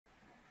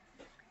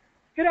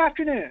Good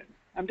afternoon.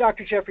 I'm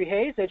Dr. Jeffrey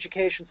Hayes,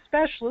 Education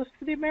Specialist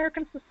for the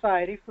American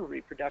Society for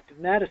Reproductive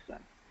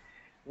Medicine.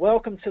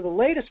 Welcome to the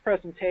latest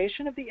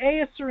presentation of the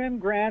ASRM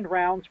Grand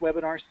Rounds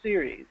webinar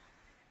series.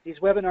 These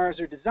webinars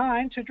are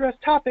designed to address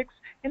topics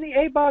in the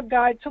ABOG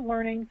Guide to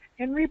Learning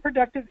in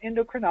Reproductive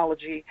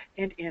Endocrinology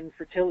and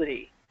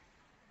Infertility.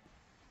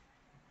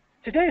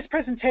 Today's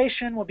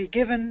presentation will be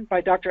given by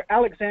Dr.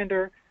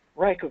 Aleksandar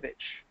Rajkovic.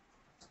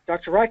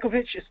 Dr.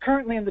 Rajkovic is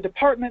currently in the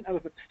Department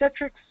of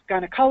Obstetrics,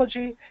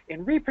 Gynecology,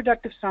 and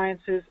Reproductive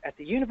Sciences at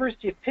the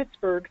University of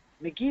Pittsburgh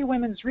Magee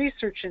Women's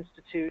Research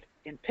Institute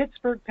in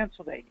Pittsburgh,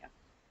 Pennsylvania.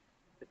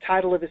 The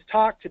title of his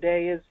talk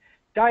today is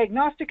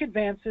Diagnostic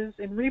Advances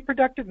in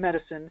Reproductive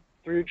Medicine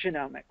through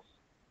Genomics.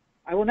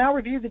 I will now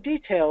review the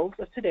details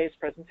of today's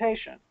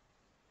presentation.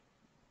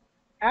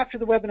 After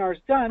the webinar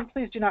is done,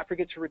 please do not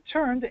forget to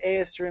return to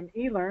ASRM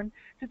eLearn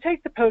to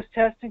take the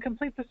post-test and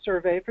complete the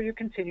survey for your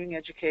continuing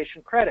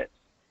education credits.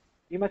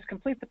 You must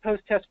complete the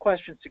post-test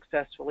questions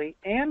successfully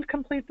and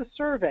complete the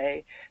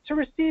survey to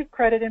receive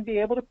credit and be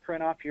able to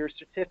print off your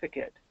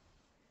certificate.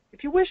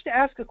 If you wish to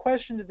ask a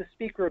question to the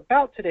speaker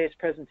about today's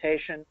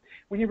presentation,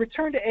 when you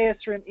return to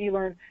ASRM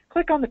eLearn,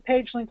 click on the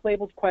page link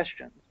labeled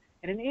Questions,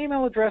 and an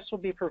email address will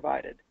be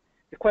provided.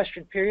 The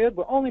question period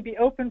will only be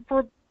open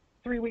for a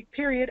 3-week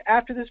period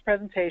after this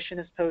presentation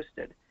is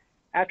posted.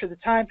 After the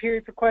time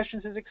period for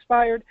questions has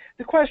expired,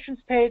 the questions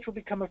page will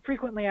become a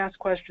frequently asked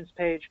questions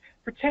page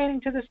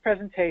pertaining to this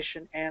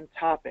presentation and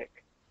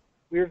topic.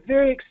 We are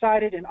very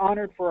excited and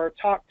honored for our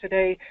talk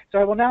today, so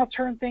I will now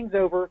turn things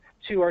over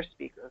to our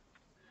speaker.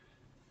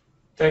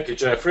 Thank you,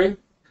 Jeffrey.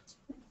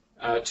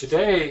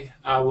 Today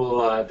I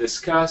will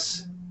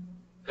discuss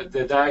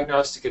the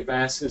diagnostic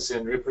advances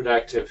in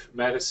reproductive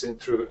medicine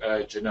through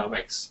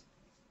genomics.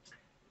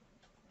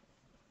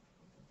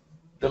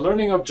 The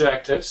learning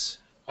objectives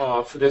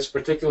of this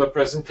particular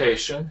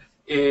presentation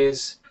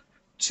is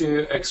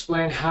to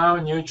explain how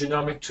new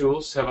genomic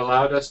tools have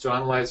allowed us to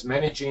analyze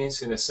many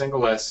genes in a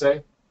single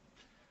assay.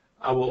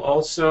 I will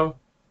also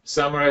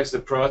summarize the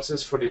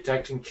process for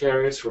detecting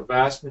carriers for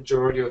vast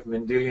majority of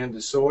Mendelian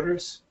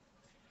disorders.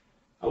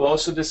 I will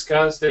also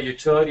discuss the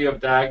utility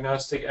of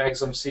diagnostic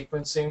exome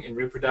sequencing in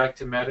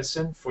reproductive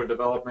medicine for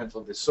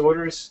developmental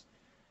disorders,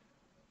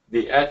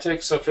 the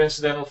ethics of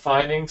incidental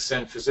findings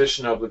and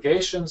physician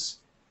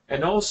obligations,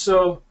 and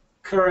also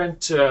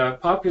current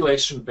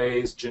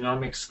population-based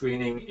genomic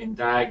screening in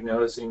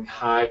diagnosing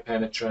high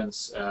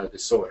penetrance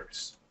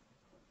disorders.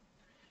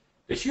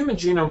 The Human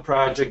Genome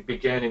Project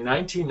began in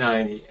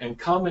 1990 and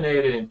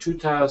culminated in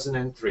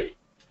 2003.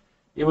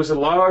 It was a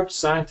large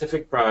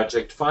scientific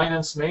project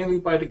financed mainly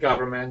by the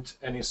government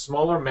and in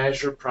smaller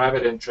measure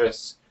private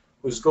interests,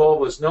 whose goal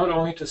was not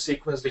only to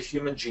sequence the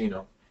human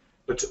genome,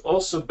 but to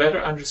also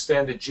better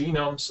understand the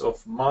genomes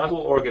of model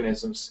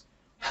organisms,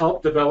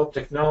 help develop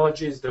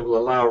technologies that will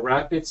allow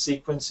rapid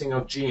sequencing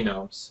of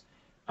genomes,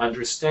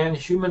 understand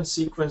human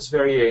sequence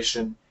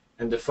variation,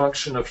 and the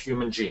function of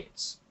human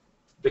genes.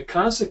 The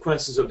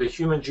consequences of the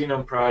Human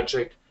Genome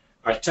Project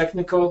are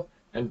technical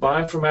and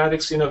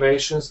bioinformatics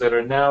innovations that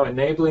are now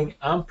enabling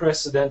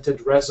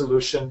unprecedented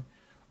resolution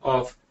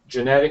of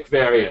genetic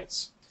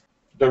variants.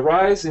 The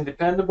rise in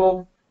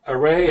dependable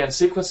array and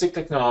sequencing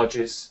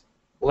technologies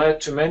led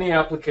to many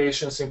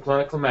applications in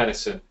clinical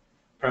medicine,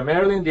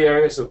 primarily in the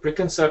areas of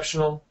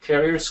preconceptional,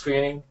 carrier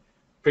screening,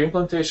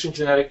 preimplantation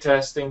genetic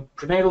testing,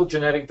 prenatal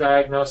genetic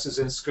diagnosis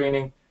and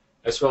screening,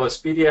 as well as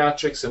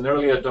pediatrics and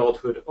early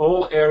adulthood,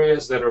 all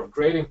areas that are of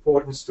great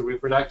importance to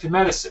reproductive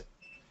medicine.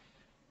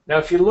 Now,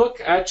 if you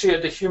look actually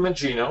at the human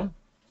genome,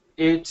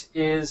 it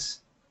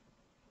is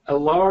a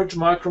large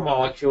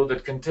macromolecule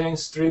that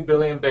contains 3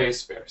 billion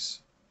base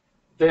pairs.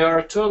 There are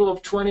a total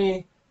of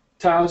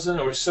 20,000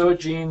 or so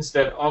genes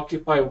that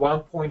occupy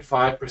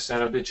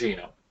 1.5% of the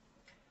genome.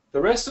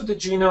 The rest of the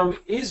genome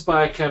is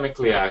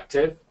biochemically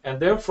active and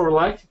therefore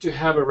likely to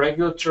have a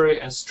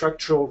regulatory and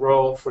structural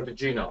role for the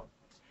genome.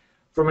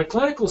 From a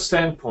clinical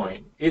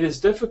standpoint, it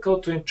is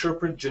difficult to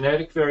interpret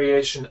genetic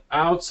variation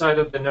outside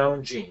of the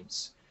known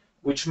genes,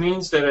 which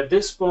means that at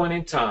this point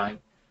in time,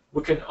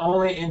 we can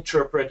only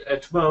interpret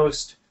at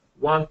most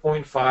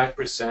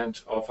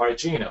 1.5% of our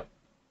genome.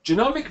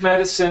 Genomic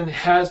medicine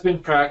has been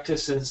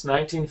practiced since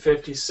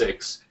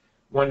 1956,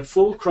 when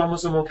full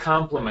chromosomal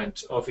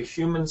complement of a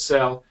human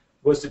cell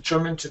was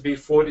determined to be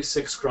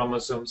 46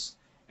 chromosomes,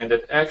 and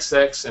that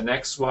XX and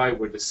XY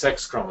were the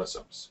sex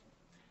chromosomes.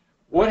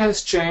 What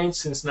has changed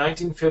since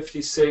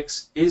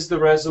 1956 is the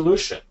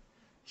resolution.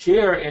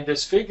 Here in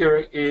this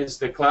figure is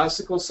the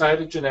classical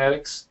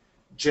cytogenetics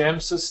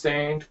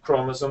gem-sustained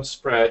chromosome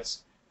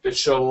spreads that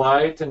show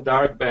light and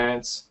dark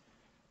bands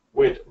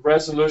with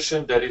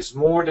resolution that is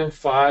more than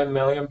 5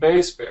 million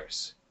base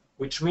pairs,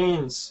 which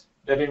means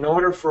that in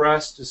order for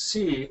us to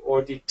see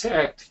or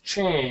detect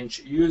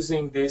change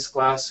using these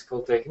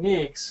classical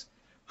techniques,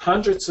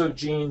 hundreds of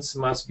genes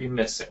must be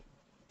missing.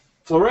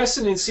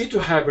 Fluorescent in situ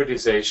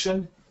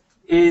hybridization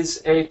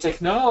is a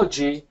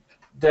technology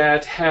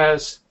that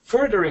has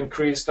further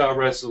increased our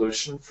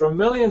resolution from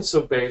millions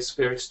of base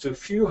pairs to a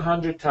few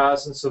hundred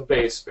thousands of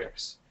base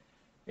pairs.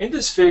 In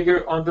this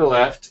figure on the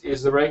left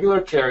is the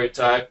regular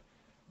karyotype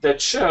that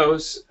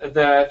shows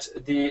that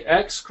the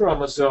X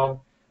chromosome,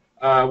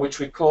 which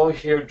we call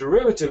here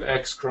derivative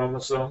X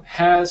chromosome,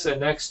 has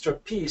an extra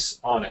piece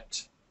on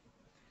it.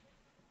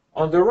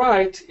 On the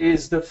right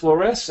is the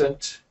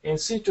fluorescent in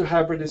situ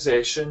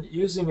hybridization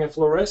using a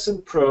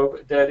fluorescent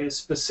probe that is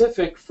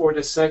specific for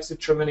the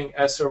sex-determining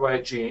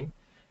SRY gene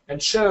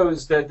and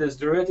shows that this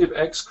derivative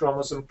X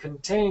chromosome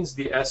contains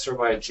the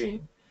SRY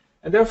gene,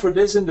 and therefore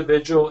this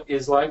individual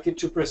is likely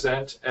to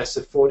present as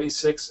a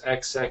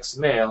 46XX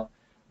male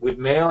with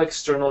male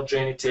external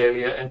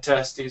genitalia and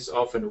testes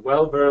often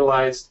well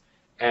virilized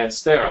and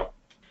sterile.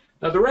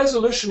 Now the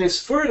resolution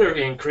is further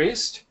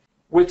increased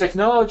with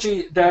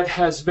technology that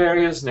has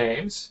various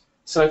names,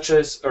 such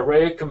as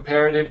array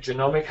comparative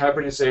genomic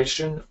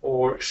hybridization,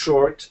 or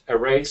short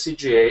array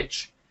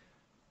CGH,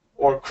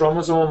 or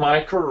chromosomal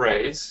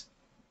microarrays.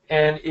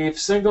 And if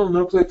single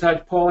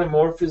nucleotide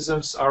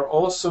polymorphisms are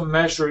also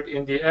measured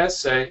in the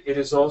assay, it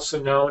is also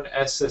known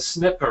as a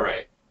SNP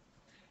array.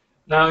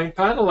 Now in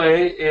panel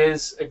A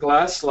is a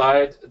glass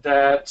slide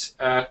that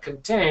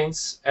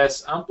contains,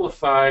 as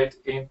amplified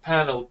in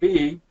panel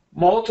B,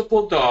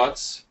 multiple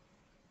dots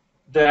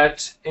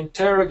that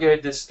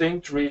interrogate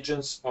distinct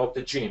regions of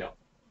the genome.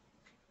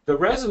 The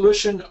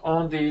resolution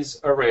on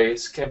these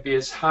arrays can be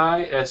as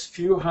high as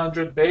few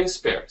hundred base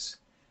pairs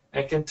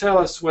and can tell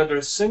us whether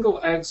a single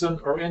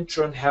exon or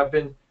intron have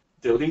been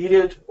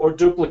deleted or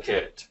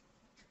duplicated.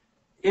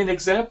 In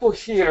example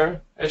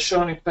here, as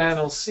shown in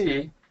panel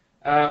C,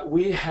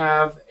 we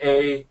have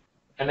an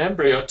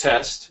embryo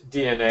test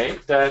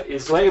DNA that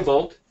is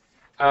labeled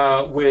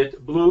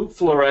with blue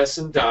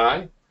fluorescent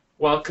dye,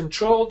 while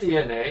control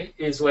DNA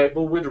is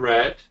labeled with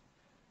red.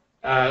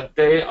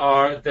 They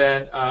are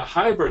then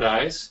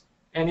hybridized,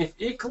 and if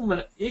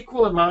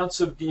equal amounts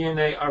of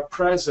DNA are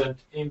present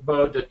in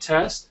both the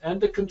test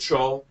and the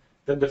control,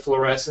 then the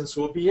fluorescence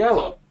will be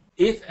yellow.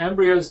 If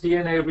embryo's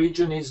DNA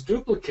region is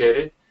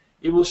duplicated,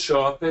 it will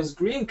show up as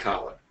green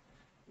color,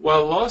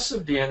 while loss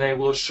of DNA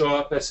will show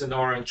up as an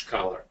orange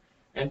color.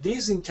 And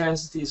these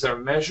intensities are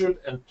measured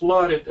and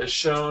plotted as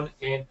shown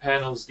in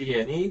panels D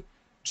and E,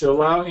 to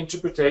allow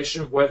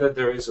interpretation of whether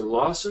there is a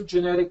loss of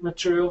genetic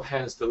material,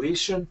 hence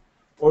deletion,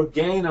 or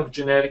gain of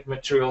genetic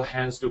material,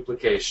 hence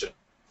duplication.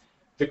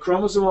 The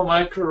chromosomal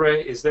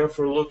microarray is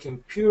therefore looking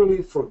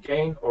purely for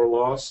gain or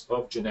loss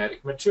of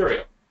genetic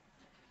material.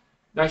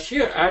 Now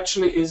here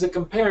actually is a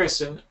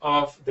comparison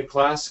of the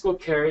classical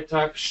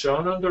karyotype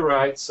shown on the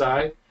right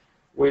side,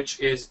 which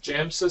is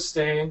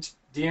gem-sustained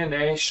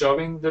DNA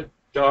showing the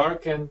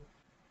dark and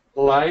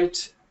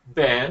light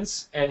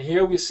bands, and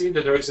here we see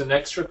that there is an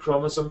extra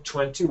chromosome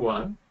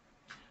 21.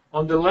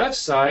 On the left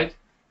side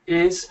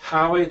is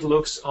how it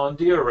looks on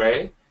the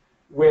array,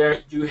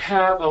 where you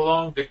have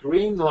along the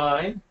green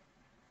line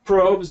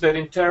probes that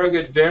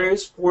interrogate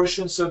various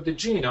portions of the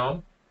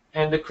genome,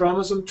 and the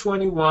chromosome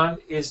 21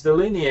 is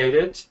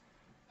delineated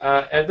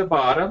at the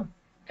bottom,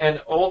 and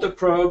all the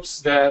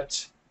probes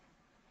that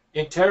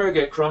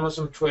interrogate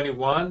chromosome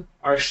 21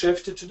 are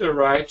shifted to the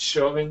right,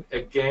 showing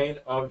a gain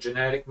of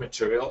genetic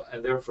material,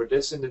 and therefore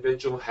this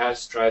individual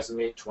has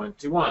trisomy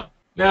 21.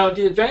 Now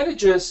the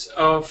advantages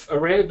of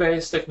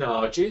array-based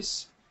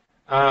technologies,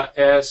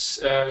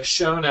 as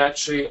shown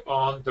actually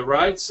on the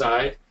right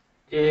side,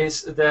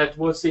 is that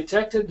what's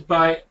detected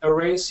by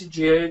array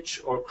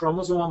CGH or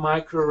chromosomal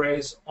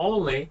microarrays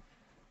only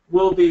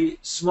will be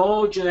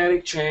small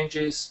genetic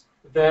changes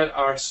that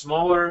are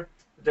smaller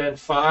than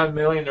 5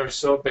 million or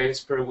so base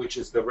pair, which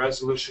is the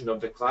resolution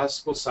of the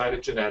classical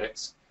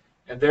cytogenetics,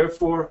 and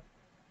therefore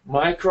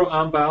micro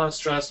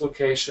unbalanced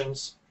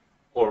translocations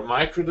or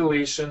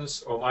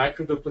microdeletions or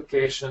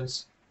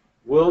microduplications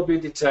will be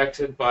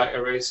detected by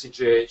array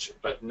CGH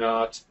but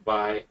not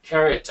by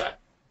karyotype.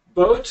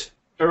 Both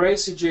array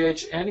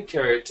CGH and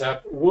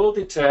karyotype will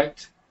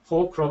detect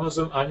whole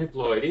chromosome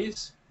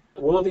aneuploidies,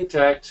 will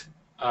detect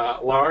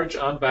large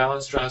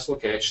unbalanced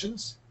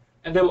translocations,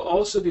 and they will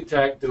also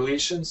detect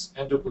deletions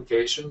and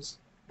duplications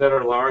that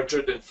are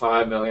larger than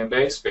 5 million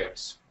base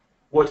pairs.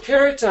 What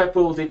karyotype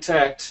will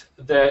detect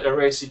that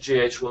array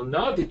CGH will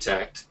not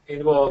detect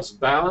involves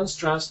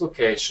balanced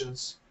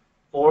translocations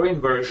or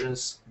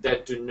inversions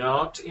that do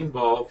not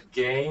involve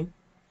gain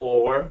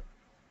or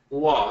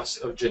loss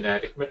of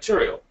genetic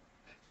material.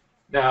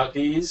 Now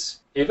these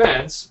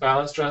events,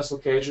 balanced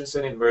translocations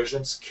and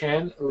inversions,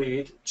 can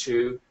lead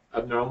to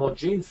abnormal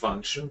gene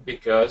function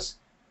because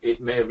it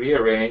may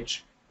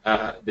rearrange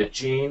the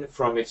gene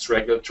from its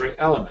regulatory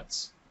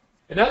elements.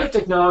 Another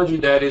technology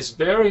that is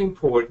very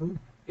important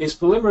is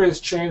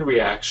polymerase chain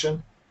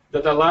reaction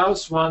that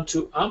allows one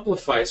to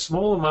amplify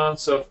small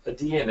amounts of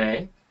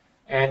DNA.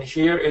 And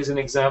here is an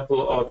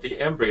example of the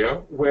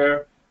embryo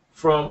where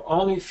from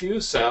only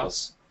few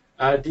cells,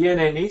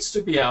 DNA needs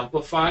to be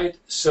amplified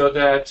so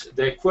that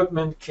the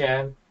equipment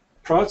can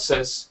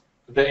process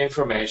the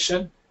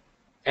information.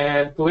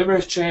 And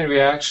polymerase chain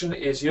reaction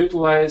is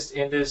utilized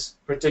in this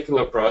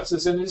particular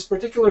process. In this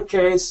particular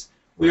case,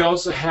 we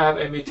also have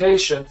a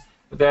mutation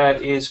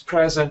that is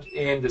present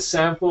in the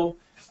sample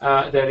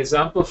that is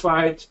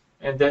amplified,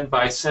 and then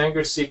by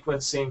Sanger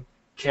sequencing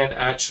can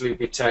actually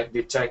be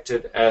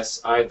detected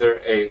as either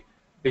a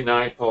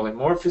benign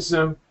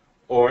polymorphism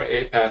or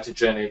a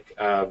pathogenic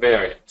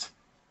variant.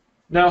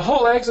 Now,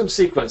 whole exome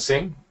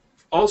sequencing,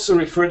 also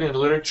referred in the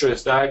literature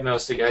as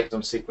diagnostic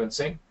exome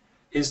sequencing,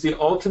 is the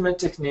ultimate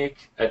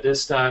technique at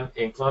this time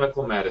in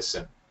clinical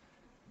medicine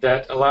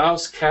that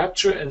allows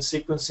capture and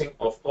sequencing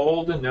of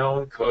all the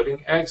known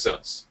coding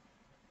exons.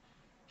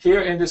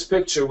 Here in this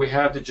picture we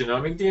have the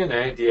genomic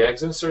DNA. The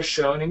exons are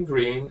shown in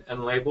green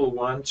and labeled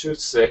 1 to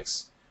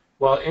 6,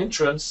 while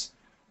introns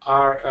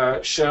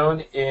are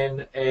shown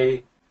in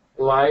a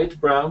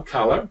light brown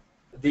color.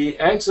 The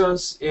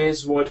exons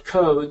is what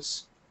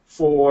codes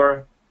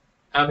for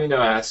amino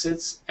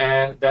acids,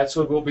 and that's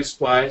what will be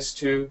spliced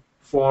to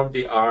form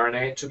the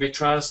RNA to be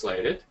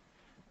translated.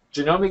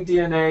 Genomic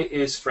DNA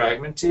is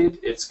fragmented,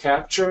 it's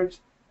captured,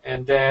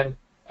 and then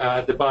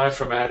the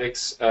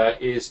bioinformatics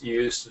is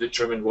used to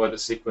determine what the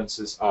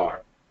sequences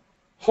are.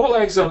 Whole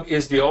exome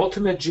is the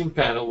ultimate gene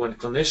panel when a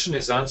clinician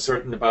is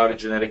uncertain about a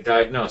genetic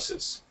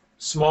diagnosis.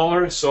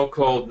 Smaller,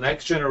 so-called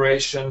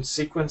next-generation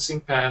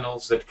sequencing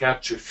panels that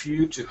capture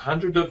few to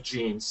hundreds of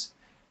genes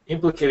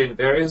implicated in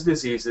various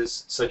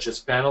diseases, such as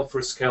panel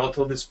for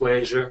skeletal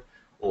dysplasia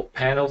or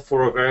panel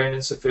for ovarian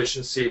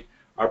insufficiency,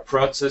 are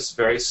processed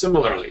very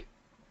similarly.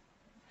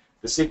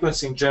 The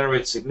sequencing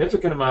generates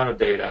significant amount of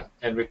data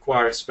and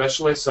requires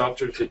specialized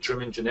software to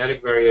determine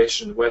genetic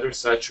variation, whether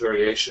such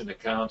variation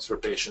accounts for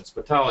patient's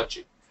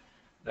pathology.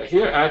 Now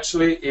here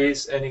actually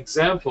is an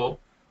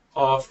example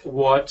of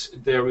what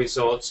the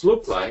results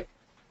look like.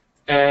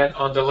 And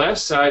on the left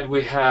side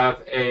we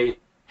have a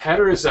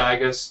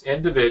heterozygous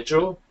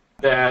individual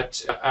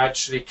that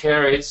actually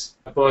carries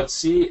both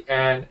C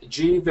and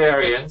G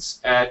variants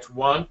at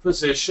one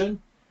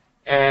position.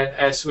 And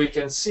as we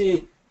can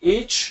see,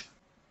 each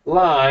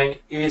line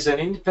is an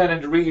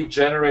independent read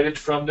generated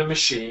from the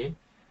machine.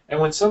 And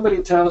when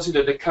somebody tells you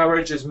that the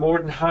coverage is more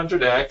than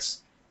 100x,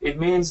 it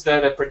means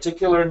that a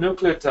particular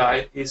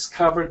nucleotide is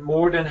covered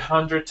more than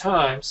 100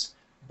 times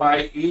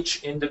by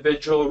each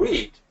individual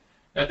read.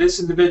 Now this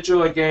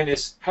individual again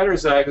is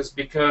heterozygous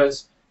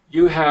because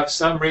you have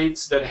some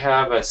reads that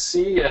have a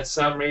C and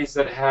some reads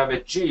that have a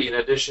G in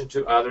addition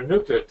to other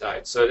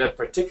nucleotides. So at that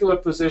particular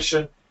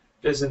position,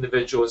 this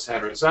individual is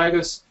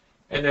heterozygous,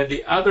 and then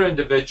the other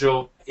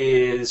individual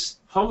is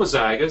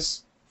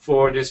homozygous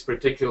for this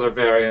particular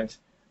variant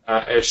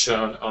as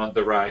shown on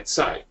the right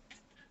side.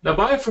 Now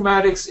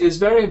bioinformatics is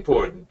very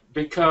important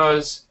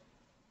because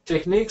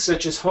techniques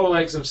such as whole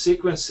exome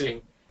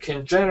sequencing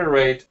can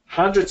generate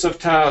hundreds of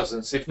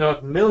thousands, if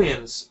not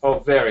millions,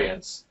 of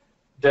variants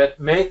that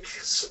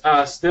makes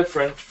us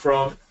different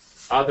from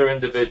other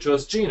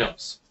individuals'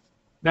 genomes.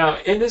 Now,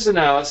 in this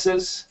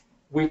analysis,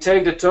 we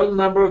take the total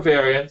number of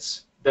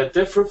variants that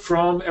differ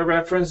from a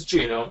reference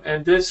genome,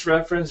 and this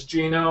reference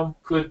genome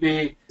could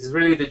be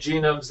really the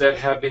genomes that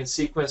have been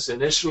sequenced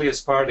initially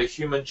as part of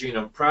human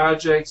genome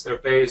projects. They're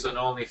based on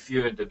only a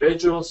few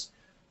individuals,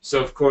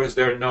 so of course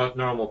they're not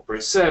normal per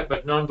se,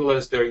 but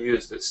nonetheless they're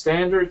used as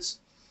standards.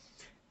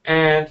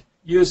 And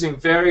using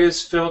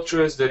various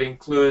filters that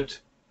include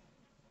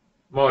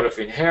mode of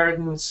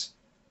inheritance,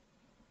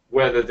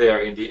 whether they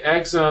are in the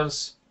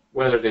exons,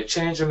 whether they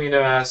change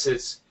amino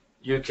acids,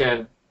 you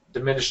can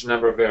diminish the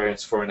number of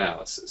variants for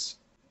analysis.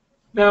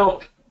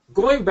 Now,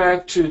 going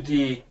back to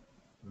the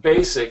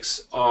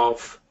basics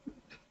of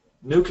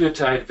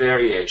nucleotide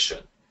variation,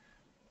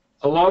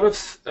 a lot of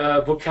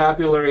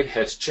vocabulary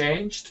has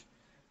changed.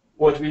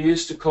 What we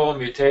used to call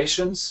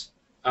mutations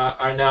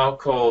are now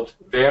called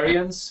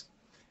variants.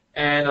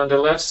 And on the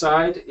left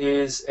side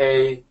is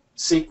a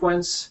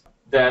sequence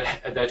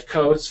that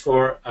codes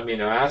for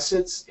amino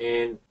acids.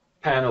 In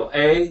panel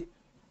A,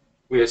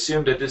 we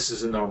assume that this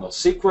is a normal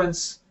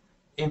sequence.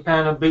 In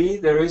panel B,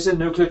 there is a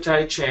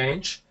nucleotide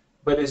change,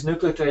 but this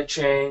nucleotide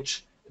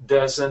change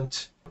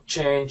doesn't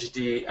change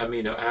the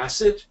amino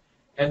acid,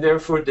 and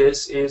therefore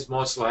this is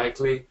most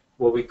likely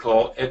what we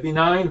call a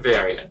benign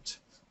variant.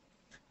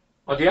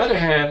 On the other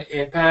hand,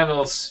 in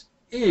panels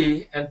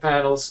E and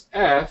panels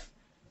F,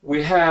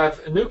 we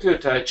have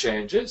nucleotide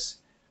changes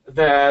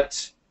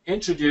that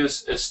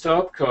introduce a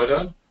stop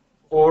codon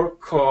or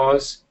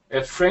cause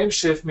a frame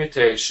shift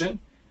mutation,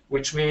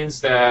 which means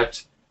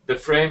that the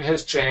frame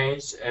has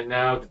changed and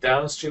now the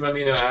downstream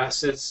amino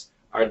acids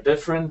are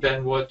different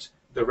than what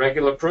the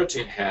regular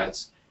protein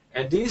has.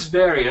 And these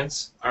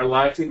variants are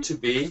likely to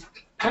be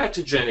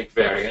pathogenic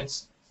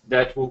variants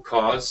that will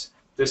cause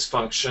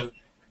dysfunction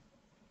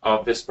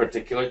of this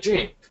particular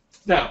gene.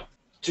 Now,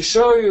 to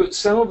show you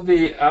some of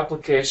the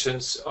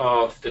applications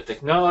of the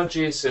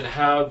technologies and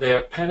how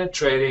they're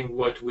penetrating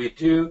what we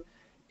do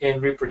in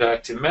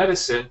reproductive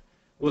medicine,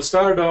 we'll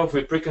start off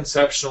with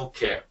preconceptional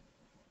care.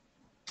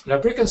 Now,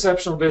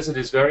 preconceptional visit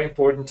is a very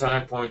important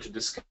time point to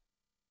discuss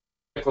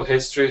medical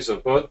histories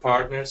of both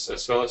partners,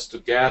 as well as to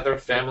gather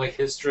family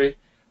history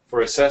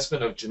for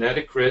assessment of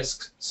genetic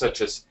risks,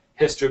 such as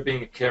history of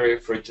being a carrier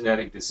for a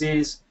genetic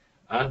disease,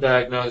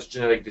 undiagnosed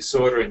genetic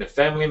disorder in a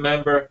family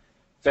member,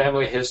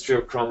 family history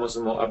of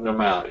chromosomal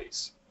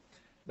abnormalities.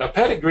 Now,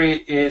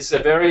 pedigree is a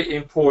very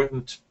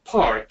important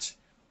part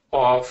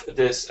of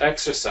this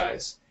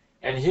exercise.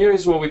 And here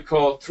is what we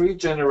call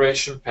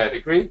three-generation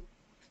pedigree,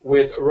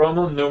 with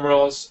Roman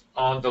numerals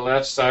on the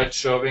left side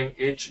showing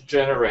each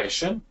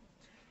generation.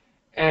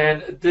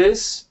 And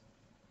this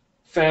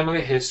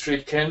family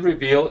history can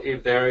reveal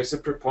if there is a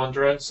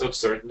preponderance of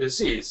certain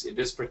disease. In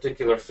this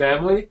particular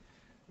family,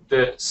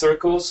 the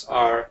circles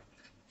are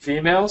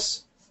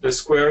females, the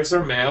squares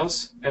are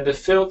males, and the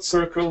filled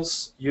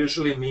circles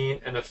usually mean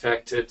an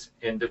affected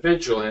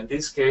individual. In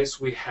this case,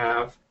 we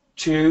have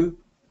two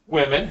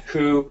women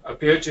who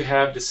appear to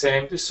have the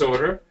same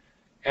disorder,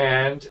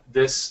 and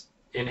this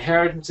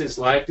inheritance is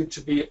likely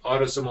to be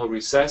autosomal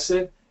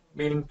recessive,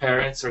 meaning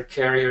parents are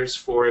carriers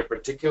for a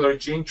particular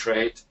gene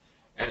trait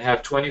and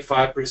have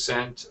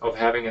 25% of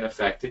having an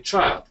affected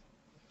child.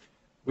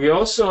 We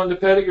also on the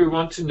pedigree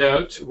want to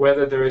note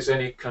whether there is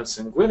any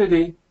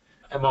consanguinity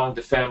among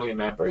the family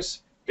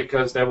members,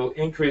 because that will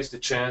increase the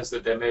chance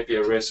that there may be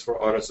a risk for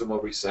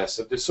autosomal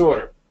recessive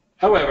disorder.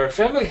 However,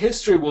 family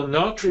history will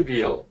not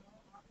reveal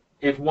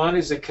if one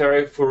is a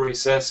carrier for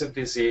recessive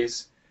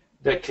disease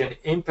that can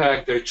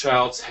impact their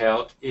child's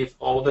health if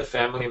all the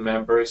family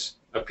members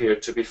appear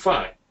to be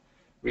fine.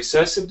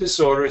 Recessive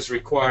disorders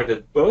require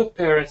that both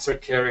parents are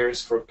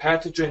carriers for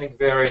pathogenic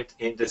variant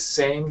in the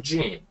same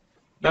gene.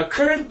 Now,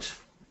 current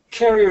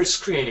carrier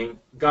screening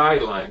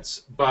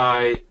guidelines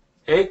by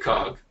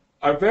ACOG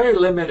are very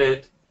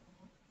limited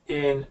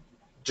in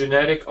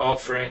genetic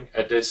offering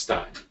at this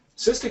time.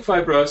 Cystic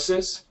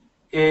fibrosis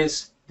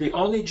is the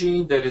only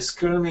gene that is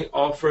currently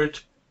offered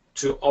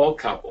to all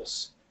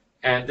couples,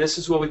 and this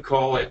is what we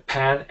call a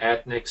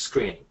pan-ethnic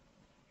screening.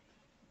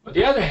 On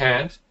the other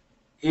hand,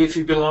 if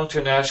you belong to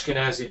an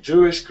Ashkenazi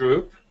Jewish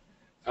group,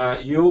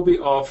 you will be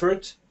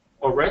offered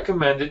or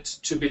recommended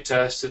to be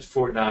tested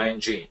for 9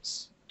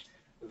 genes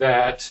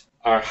that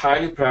are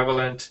highly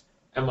prevalent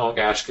among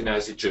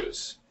Ashkenazi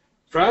Jews.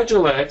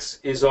 Fragile X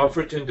is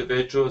offered to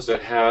individuals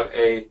that have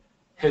a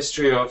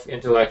history of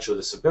intellectual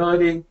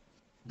disability,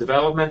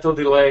 developmental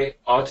delay,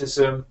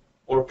 autism,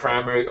 or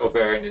primary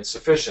ovarian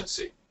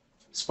insufficiency.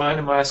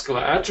 Spinal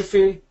muscular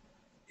atrophy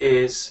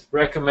is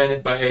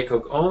recommended by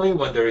ACOG only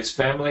when there is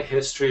family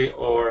history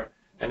or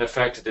an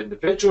affected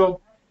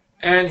individual,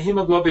 and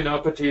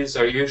hemoglobinopathies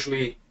are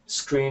usually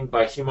screened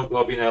by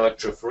hemoglobin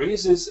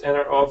electrophoresis and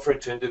are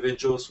offered to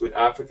individuals with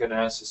African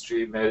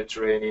ancestry,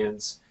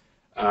 Mediterraneans,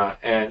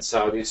 and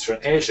Southeastern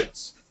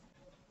Asians.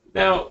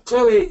 Now,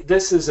 clearly,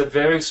 this is a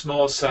very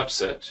small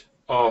subset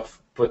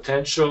of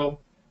potential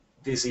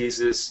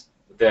diseases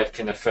that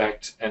can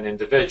affect an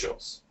individual.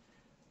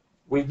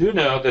 We do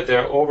know that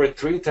there are over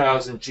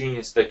 3,000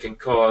 genes that can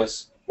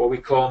cause what we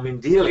call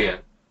Mendelian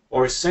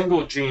or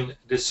single gene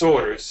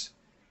disorders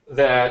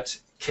that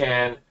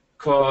can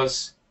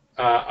cause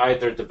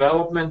either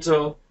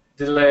developmental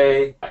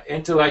delay,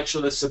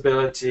 intellectual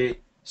disability,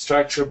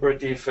 structural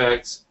birth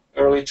defects,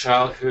 early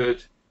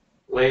childhood,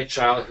 late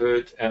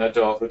childhood, and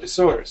adulthood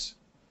disorders.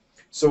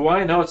 So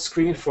why not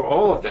screen for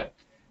all of them?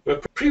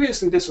 But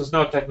previously this was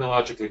not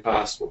technologically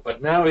possible,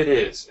 but now it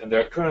is, and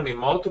there are currently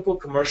multiple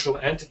commercial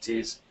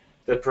entities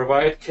that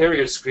provide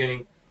carrier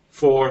screening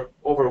for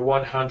over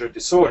 100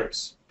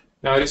 disorders.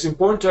 Now, it is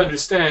important to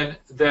understand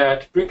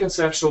that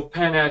preconceptual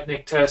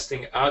pan-ethnic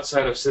testing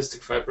outside of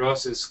cystic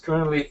fibrosis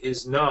currently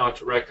is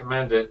not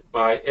recommended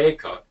by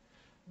ACOG.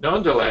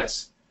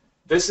 Nonetheless,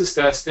 this is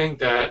testing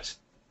that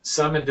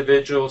some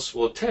individuals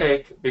will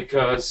take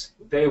because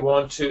they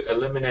want to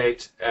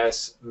eliminate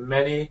as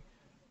many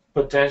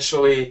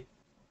potentially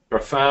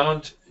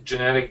profound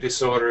genetic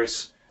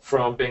disorders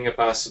from being a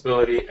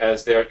possibility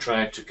as they are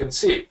trying to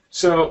conceive.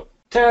 So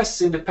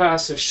tests in the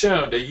past have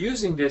shown that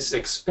using this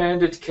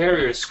expanded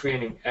carrier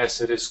screening, as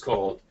it is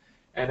called,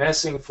 and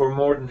assaying for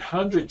more than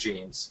 100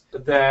 genes,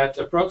 that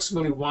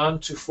approximately 1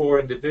 to 4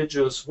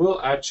 individuals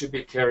will actually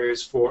be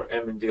carriers for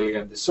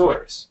Mendelian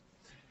disorders.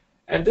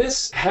 And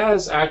this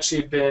has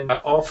actually been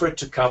offered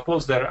to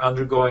couples that are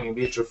undergoing in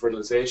vitro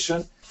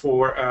fertilization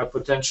for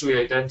potentially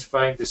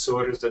identifying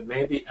disorders that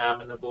may be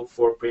amenable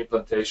for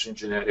preimplantation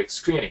genetic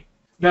screening.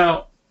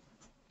 Now,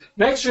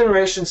 next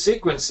generation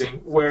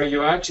sequencing, where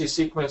you actually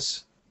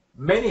sequence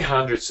many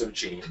hundreds of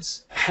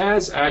genes,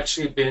 has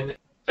actually been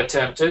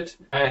attempted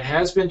and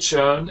has been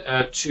shown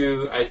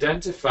to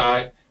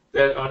identify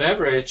that on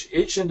average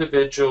each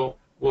individual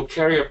will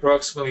carry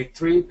approximately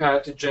 3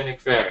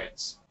 pathogenic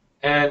variants,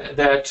 and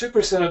that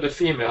 2% of the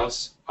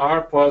females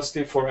are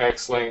positive for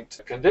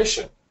X-linked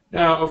condition.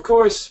 Now, of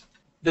course,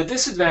 the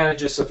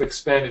disadvantages of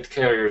expanded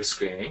carrier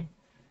screening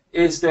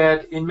is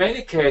that in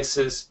many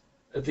cases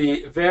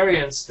the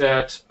variants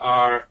that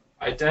are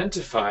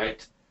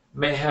identified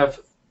may have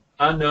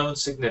unknown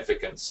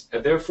significance,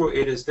 and therefore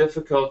it is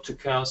difficult to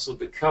counsel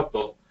the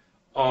couple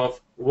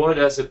of what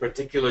does a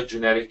particular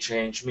genetic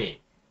change mean.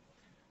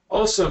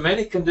 Also,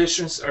 many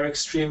conditions are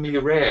extremely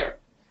rare,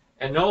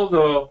 and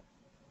although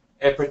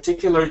a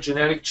particular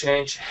genetic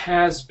change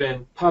has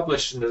been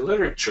published in the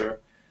literature,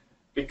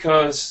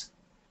 because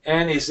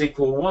n is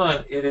equal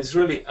 1, it is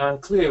really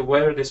unclear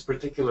whether this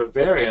particular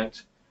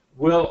variant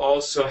will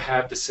also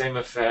have the same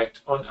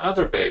effect on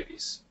other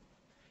babies.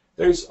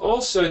 There is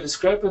also a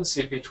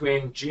discrepancy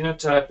between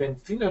genotype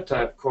and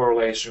phenotype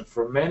correlation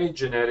for many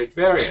genetic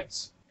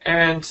variants.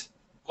 And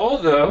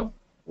although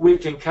we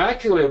can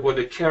calculate what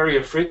the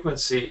carrier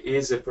frequency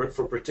is for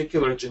a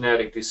particular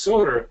genetic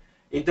disorder,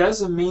 it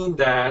doesn't mean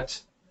that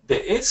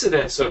the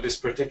incidence of this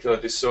particular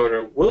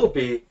disorder will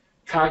be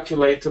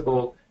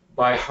calculatable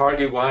by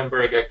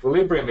Hardy-Weinberg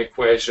equilibrium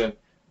equation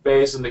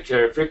based on the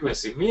carrier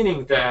frequency,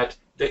 meaning that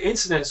the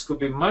incidence could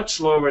be much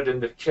lower than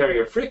the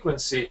carrier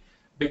frequency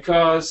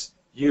because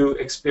you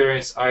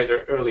experience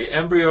either early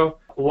embryo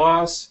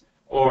loss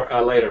or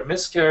a later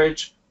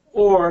miscarriage,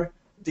 or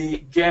the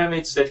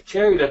gametes that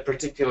carry that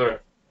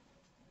particular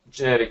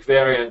genetic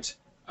variant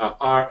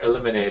are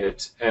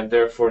eliminated and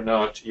therefore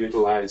not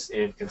utilized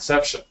in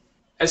conception.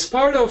 As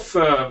part of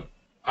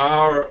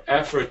our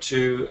effort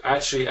to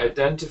actually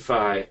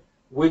identify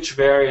which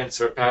variants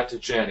are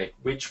pathogenic,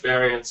 which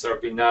variants are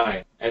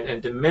benign,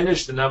 and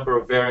diminish the number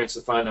of variants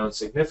of unknown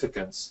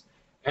significance,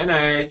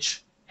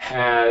 NIH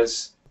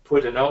has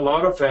put in a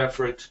lot of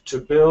effort to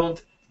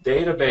build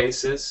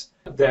databases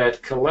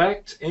that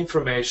collect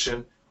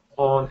information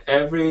on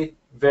every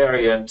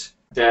variant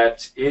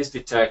that is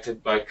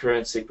detected by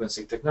current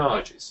sequencing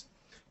technologies.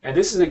 And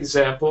this is an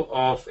example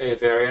of a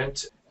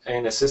variant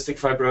in a cystic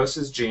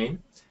fibrosis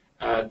gene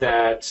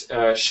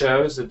that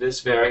shows that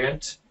this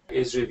variant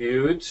is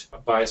reviewed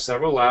by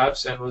several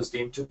labs and was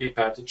deemed to be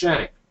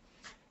pathogenic.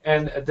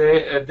 And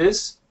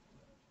this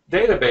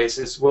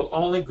databases will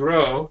only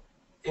grow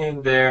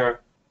in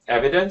their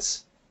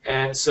evidence,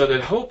 and so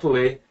that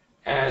hopefully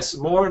as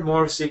more and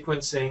more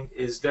sequencing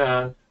is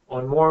done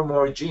on more and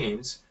more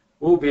genes,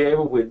 we'll be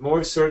able with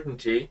more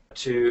certainty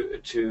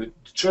to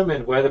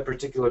determine whether a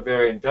particular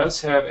variant does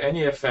have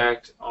any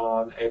effect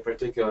on a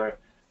particular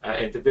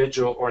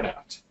individual or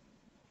not.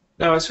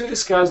 Now, as we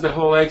discussed, the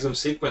whole exome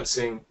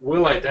sequencing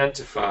will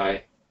identify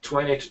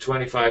 20 to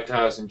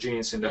 25,000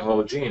 genes in the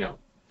whole genome.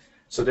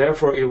 So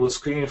therefore, it will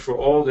screen for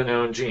all the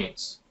known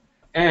genes.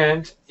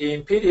 And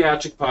in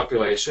pediatric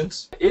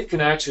populations, it can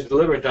actually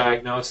deliver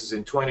diagnosis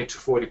in 20 to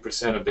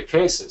 40% of the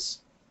cases.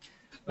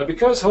 But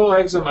because whole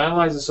exome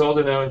analyzes all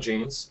the known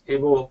genes,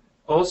 it will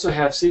also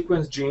have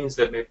sequenced genes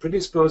that may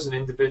predispose an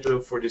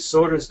individual for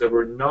disorders that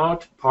were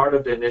not part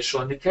of the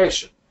initial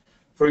indication.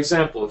 For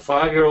example, a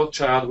 5-year-old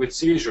child with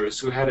seizures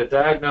who had a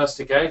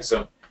diagnostic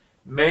exome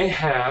may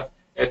have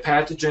a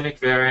pathogenic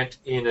variant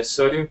in a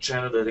sodium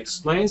channel that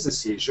explains the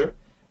seizure,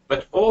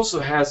 but also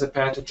has a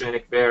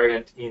pathogenic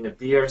variant in a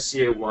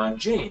BRCA1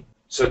 gene.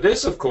 So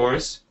this, of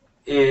course,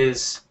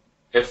 is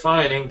a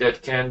finding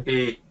that can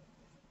be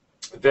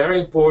very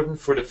important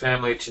for the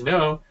family to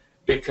know,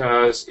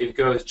 because it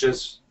goes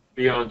just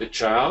beyond the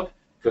child,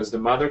 because the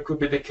mother could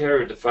be the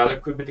carrier, the father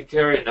could be the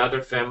carrier, and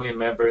other family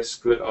members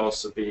could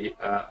also be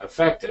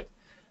affected.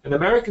 And the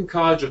American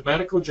College of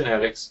Medical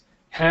Genetics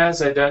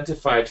has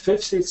identified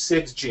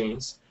 56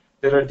 genes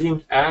that are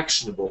deemed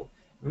actionable,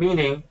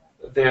 meaning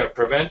they are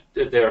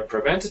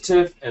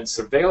preventative and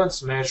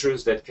surveillance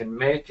measures that can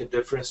make a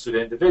difference to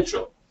the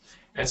individual.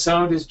 And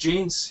some of these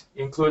genes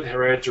include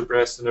hereditary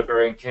breast and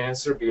ovarian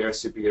cancer,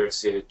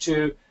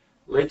 BRCA2,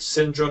 Lynch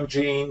syndrome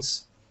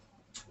genes,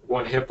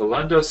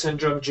 von-Hippel-Lindau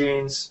syndrome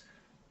genes,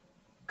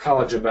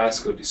 collagen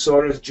vascular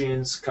disorders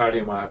genes,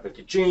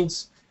 cardiomyopathy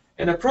genes,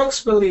 and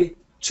approximately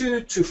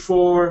 2 to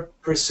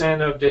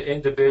 4% of the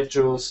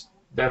individuals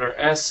that are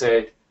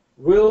assayed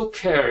will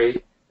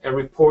carry a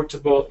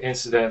reportable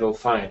incidental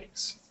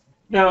findings.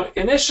 Now,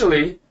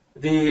 initially,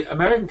 the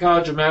American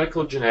College of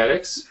Medical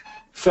Genetics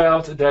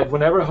felt that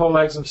whenever whole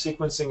exome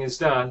sequencing is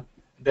done,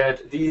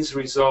 that these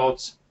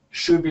results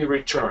should be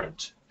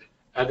returned,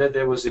 and that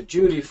there was a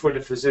duty for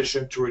the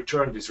physician to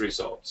return these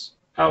results.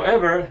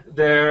 However,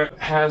 there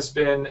has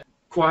been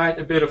quite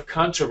a bit of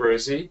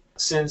controversy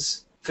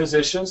since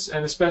physicians,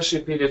 and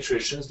especially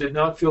pediatricians, did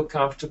not feel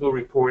comfortable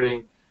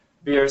reporting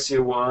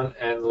BRCA1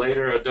 and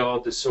later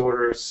adult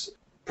disorders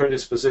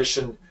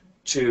predisposition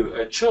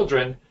to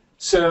children,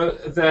 so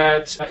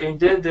that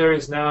indeed there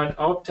is now an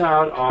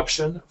opt-out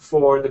option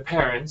for the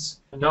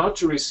parents not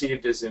to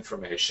receive this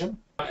information,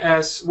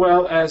 as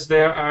well as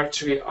there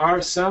actually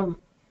are some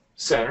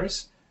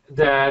centers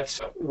that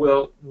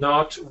will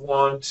not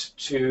want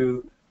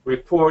to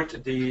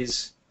report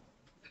these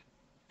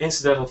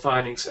incidental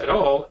findings at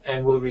all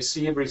and will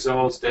receive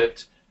results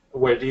that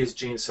where these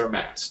genes are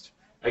masked.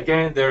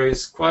 Again, there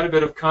is quite a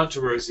bit of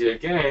controversy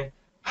again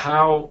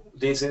how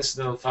these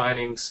incidental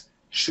findings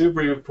should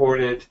be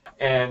reported,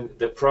 and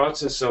the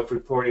process of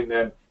reporting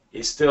them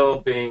is still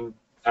being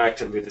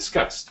actively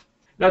discussed.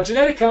 Now,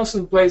 genetic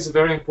counseling plays a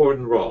very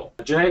important role.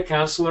 A genetic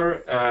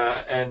counselor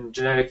and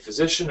genetic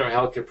physician or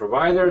healthcare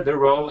provider, their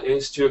role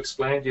is to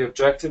explain the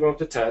objective of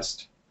the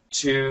test,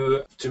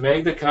 to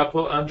make the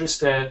couple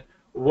understand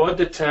what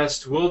the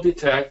test will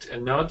detect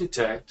and not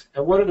detect,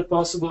 and what are the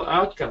possible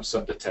outcomes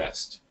of the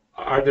test.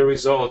 Are the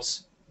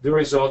results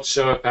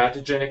show a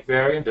pathogenic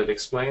variant that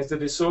explains the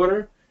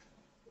disorder?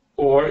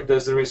 Or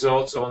does the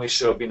results only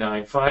show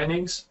benign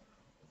findings?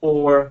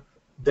 Or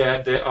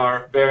that there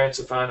are variants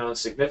of unknown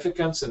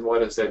significance, and what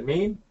does that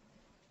mean?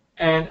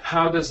 And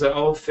how does that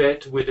all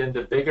fit within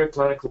the bigger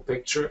clinical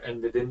picture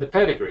and within the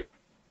pedigree?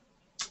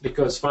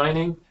 Because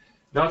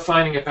not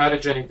finding a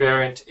pathogenic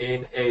variant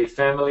in a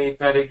family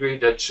pedigree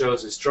that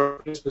shows a strong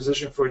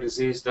disposition for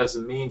disease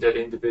doesn't mean that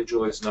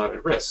individual is not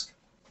at risk.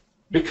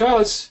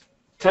 Because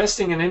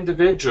testing an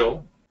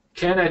individual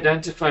can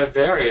identify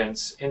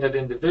variants in that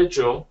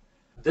individual,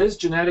 this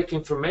genetic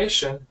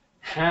information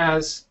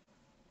has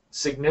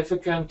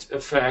significant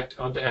effect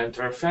on the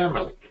entire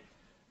family.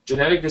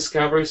 Genetic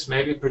discoveries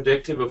may be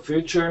predictive of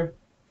future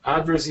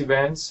adverse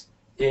events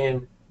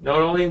in not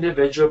only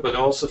individual but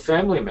also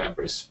family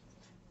members.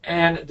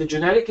 And the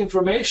genetic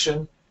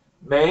information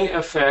may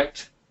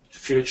affect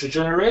future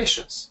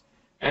generations.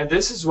 And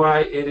this is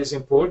why it is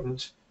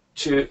important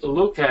to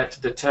look at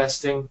the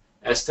testing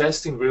as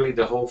testing really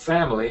the whole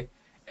family.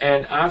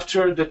 And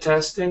after the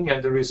testing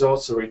and the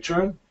results are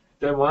returned,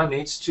 then one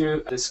needs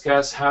to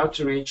discuss how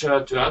to reach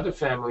out to other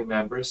family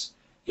members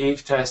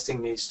if testing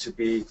needs to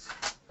be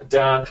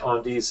done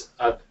on these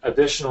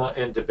additional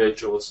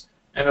individuals,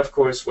 and of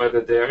course whether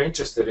they're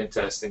interested in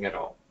testing at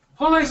all.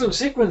 Whole exome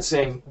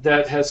sequencing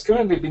that has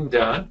currently been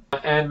done,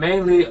 and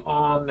mainly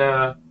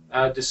on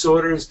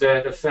disorders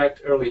that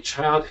affect early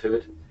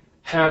childhood,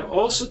 have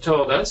also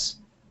told us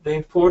the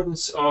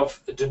importance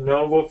of de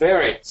novo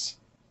variants.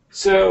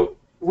 So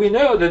we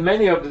know that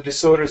many of the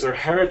disorders are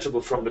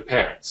heritable from the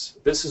parents.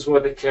 This is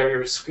what the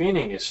carrier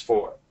screening is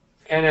for.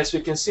 And as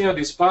we can see on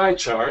this pie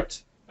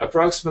chart,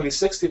 approximately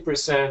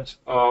 60%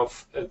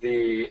 of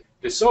the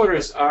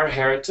disorders are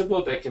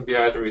heritable. They can be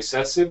either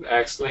recessive,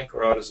 X-linked,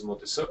 or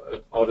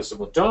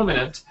autosomal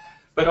dominant,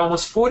 but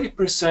almost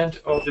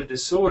 40% of the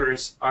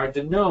disorders are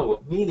de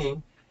novo,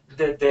 meaning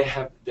that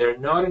they're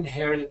not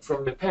inherited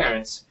from the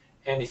parents,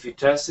 and if you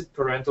tested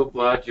parental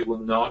blood, you will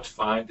not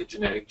find the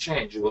genetic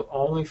change. You will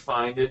only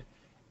find it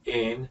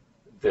in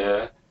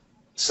the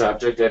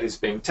subject that is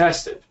being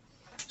tested.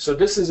 So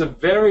this is a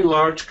very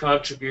large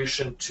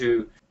contribution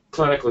to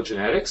clinical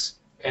genetics,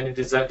 and it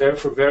is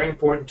therefore very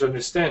important to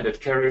understand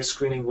that carrier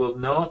screening will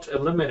not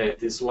eliminate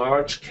this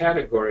large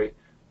category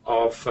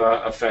of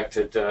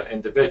affected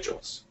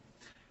individuals.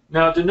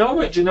 Now, de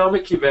novo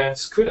genomic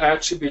events could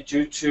actually be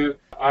due to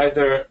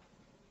either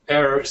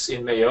errors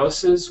in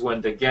meiosis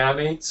when the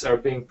gametes are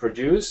being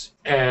produced,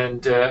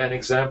 and an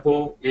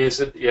example is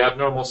the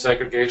abnormal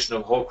segregation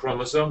of whole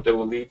chromosome that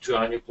will lead to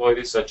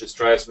aneuploidy such as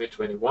trisomy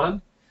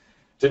 21.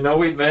 De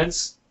novo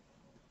events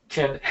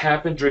can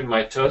happen during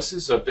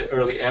mitosis of the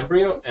early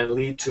embryo and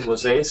lead to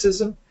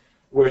mosaicism,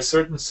 where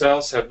certain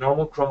cells have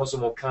normal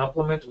chromosomal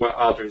complement while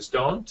others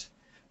don't.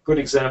 Good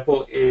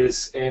example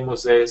is a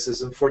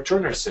mosaicism for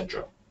Turner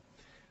syndrome.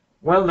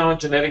 Well-known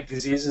genetic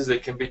diseases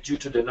that can be due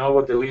to de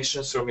novo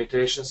deletions or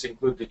mutations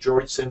include the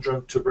George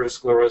syndrome, tuberous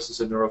sclerosis,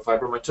 and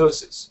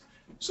neurofibromatosis.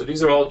 So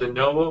these are all de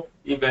novo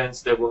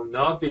events that will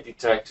not be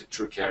detected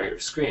through carrier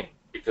screening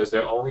because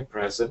they're only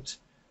present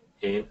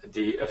in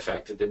the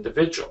affected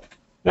individual.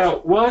 Now,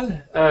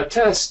 one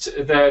test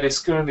that is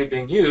currently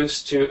being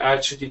used to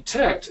actually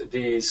detect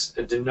these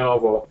de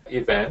novo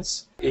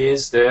events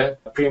is the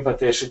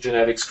preimplantation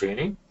genetic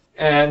screening.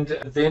 And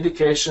the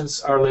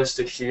indications are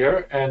listed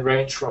here and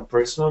range from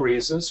personal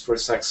reasons for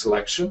sex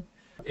selection,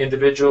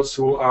 individuals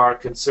who are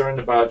concerned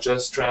about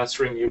just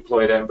transferring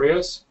euploid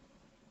embryos,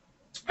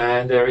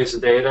 and there is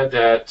data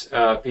that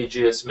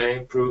PGS may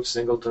improve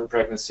singleton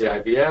pregnancy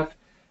IVF,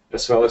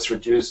 as well as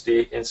reduce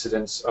the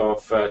incidence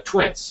of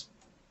twins.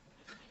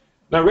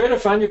 Now, rate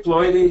of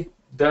aneuploidy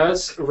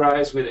does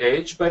rise with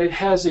age, but it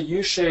has a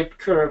U-shaped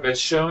curve as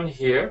shown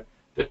here.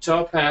 The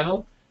top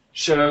panel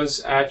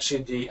shows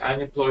actually the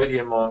aneuploidy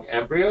among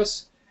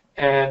embryos,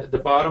 and the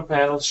bottom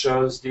panel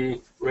shows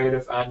the rate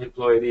of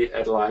aneuploidy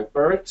at live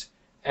birth.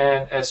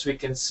 And as we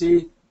can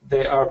see,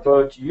 they are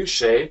both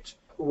U-shaped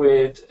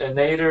with a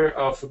nadir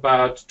of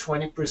about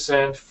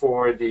 20%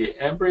 for the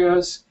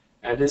embryos,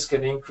 and this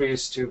can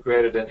increase to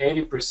greater than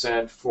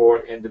 80%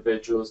 for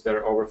individuals that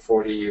are over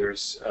 40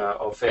 years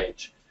of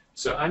age.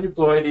 So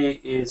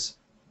aneuploidy is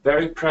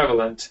very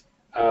prevalent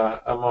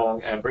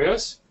among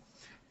embryos.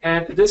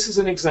 And this is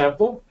an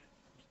example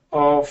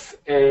of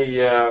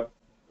a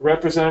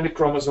representative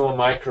chromosomal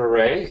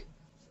microarray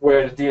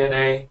where the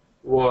DNA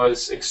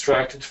was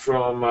extracted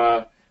from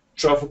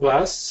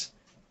trophoblasts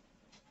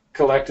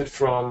collected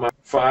from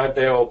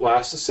 5-day-old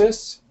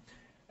blastocysts.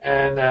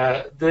 And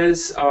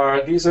these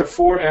are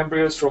 4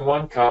 embryos from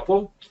one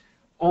couple.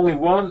 Only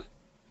one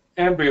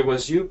embryo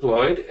was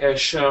euploid, as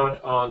shown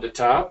on the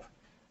top,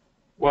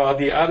 while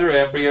the other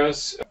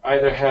embryos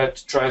either had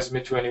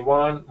trisomy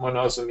 21,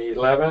 monosomy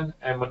 11,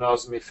 and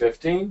monosomy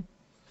 15.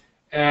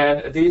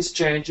 And these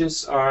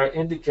changes are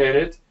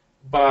indicated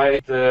by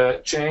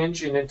the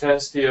change in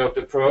intensity of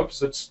the probes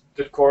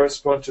that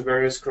correspond to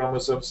various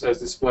chromosomes as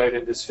displayed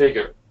in this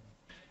figure.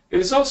 It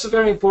is also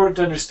very important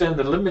to understand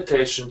the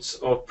limitations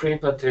of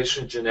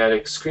preimplantation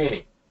genetic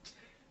screening.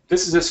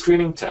 This is a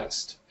screening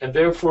test, and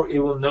therefore it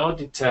will not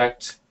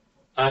detect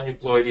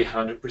aneuploidy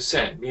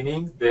 100%,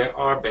 meaning there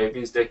are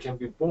babies that can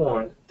be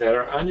born that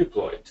are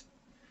aneuploid.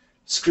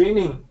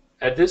 Screening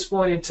at this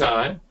point in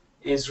time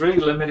is really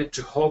limited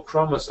to whole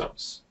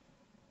chromosomes,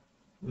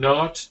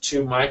 not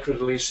to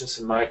microdeletions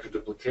and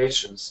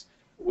microduplications,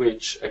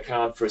 which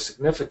account for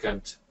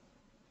significant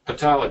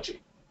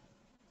pathology.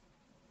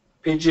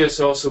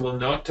 PGS also will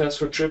not test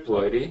for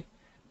triploidy,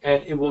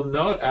 and it will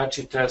not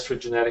actually test for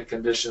genetic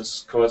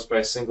conditions caused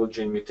by single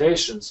gene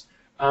mutations,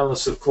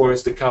 unless, of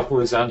course, the couple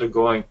is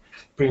undergoing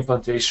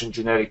preimplantation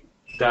genetic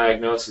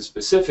diagnosis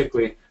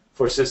specifically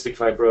for cystic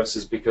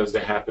fibrosis because they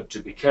happen to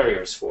be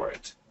carriers for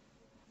it.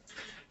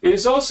 It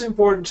is also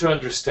important to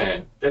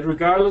understand that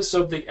regardless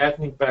of the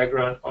ethnic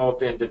background of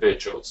the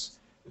individuals,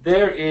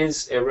 there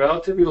is a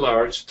relatively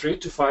large 3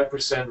 to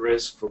 5%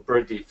 risk for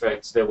birth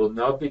defects that will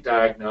not be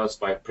diagnosed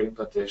by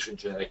preimplantation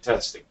genetic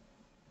testing.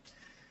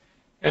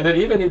 And that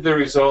even if the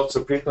results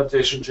of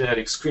preimplantation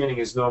genetic screening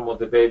is normal,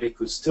 the baby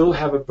could still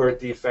have a birth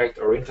defect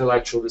or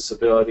intellectual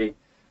disability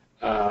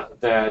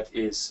that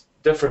is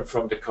different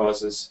from the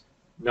causes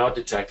not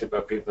detected by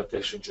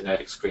preimplantation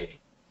genetic screening.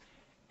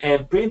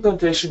 And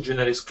preimplantation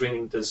genetic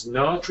screening does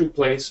not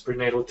replace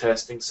prenatal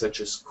testing such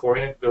as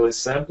chorionic villus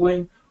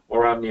sampling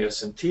or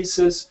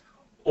amniocentesis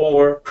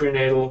or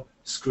prenatal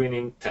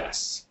screening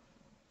tests,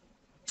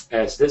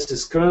 as this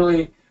is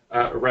currently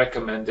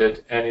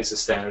recommended and is a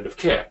standard of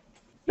care.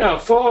 Now,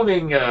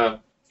 following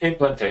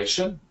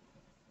implantation,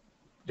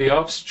 the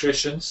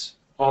obstetricians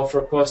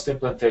offer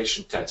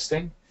post-implantation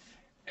testing,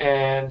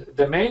 and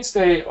the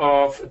mainstay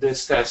of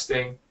this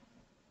testing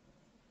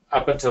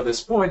up until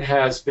this point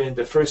has been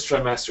the first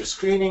trimester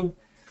screening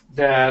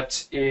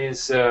that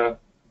is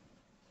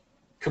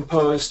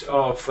composed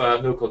of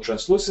nuchal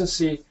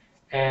translucency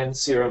and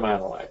serum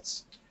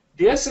analytes.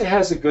 The assay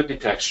has a good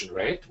detection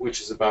rate,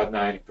 which is about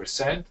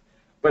 90%,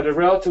 but a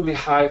relatively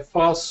high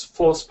false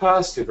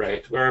positive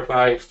rate,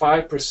 whereby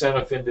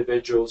 5% of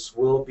individuals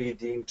will be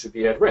deemed to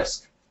be at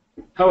risk.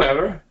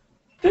 However,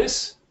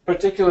 this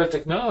particular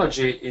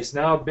technology is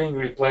now being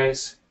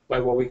replaced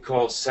by what we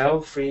call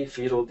cell-free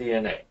fetal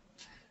DNA.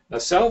 Now,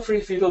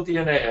 cell-free fetal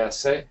DNA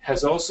assay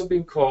has also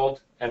been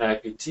called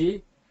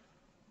NIPT,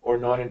 or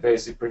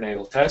non-invasive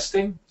prenatal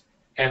testing,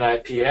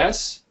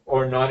 NIPS,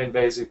 or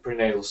non-invasive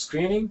prenatal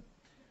screening,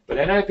 but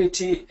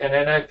NIPT and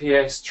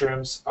NIPS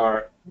terms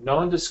are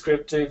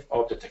non-descriptive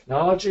of the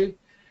technology,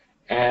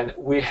 and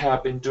we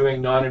have been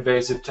doing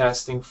non-invasive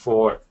testing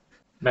for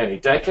many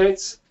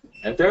decades,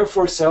 and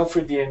therefore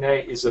cell-free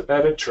DNA is a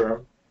better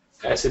term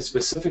as it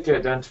specifically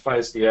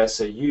identifies the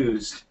assay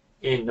used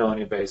in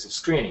non-invasive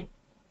screening.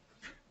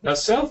 Now,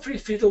 cell-free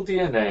fetal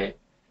DNA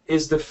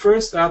is the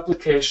first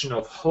application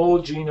of whole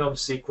genome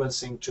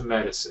sequencing to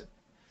medicine.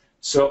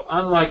 So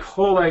unlike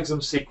whole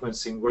exome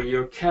sequencing, where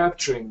you're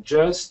capturing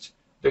just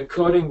the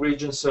coding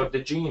regions of the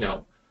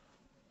genome,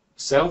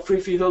 cell-free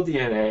fetal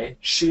DNA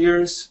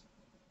shears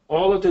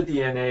all of the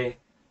DNA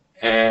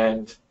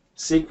and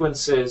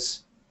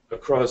sequences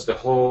across the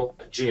whole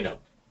genome.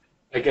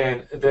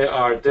 Again, there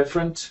are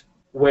different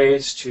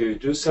ways to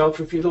do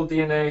cell-free fetal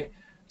DNA.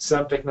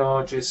 Some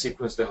technologies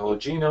sequence the whole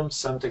genome,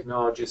 some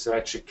technologies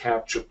actually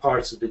capture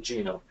parts of the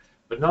genome.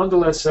 But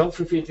nonetheless,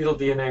 cell-free fetal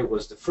DNA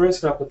was the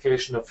first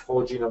application of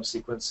whole genome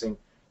sequencing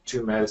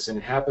to medicine.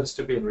 It happens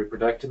to be in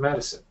reproductive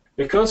medicine.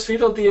 Because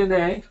fetal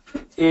DNA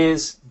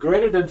is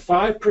greater than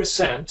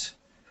 5%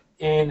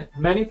 in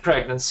many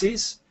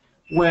pregnancies,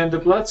 when the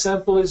blood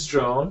sample is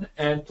drawn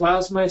and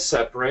plasma is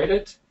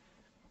separated,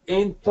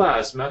 in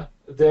plasma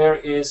there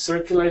is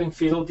circulating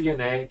fetal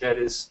DNA that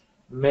is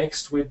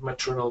mixed with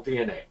maternal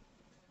DNA.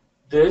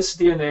 This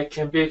DNA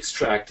can be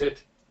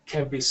extracted,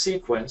 can be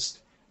sequenced,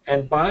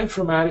 and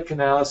bioinformatic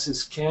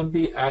analysis can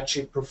be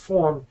actually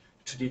performed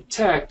to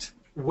detect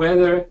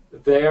whether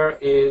there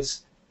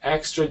is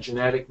extra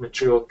genetic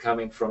material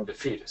coming from the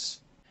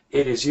fetus.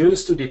 It is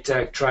used to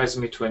detect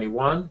trisomy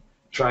 21,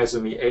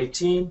 trisomy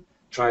 18,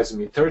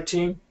 trisomy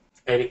 13,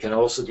 and it can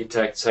also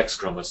detect sex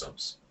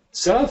chromosomes.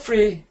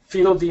 Cell-free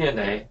fetal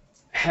DNA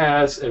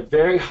has a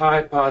very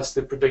high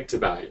positive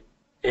predictive value.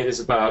 It is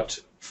about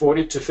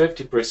 40 to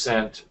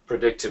 50%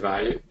 predictive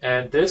value,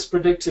 and this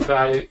predictive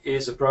value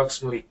is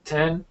approximately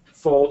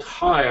 10-fold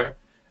higher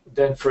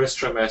than first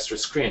trimester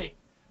screening.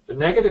 The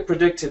negative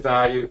predictive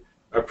value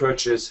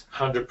approaches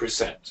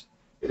 100%.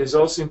 It is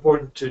also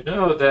important to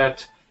know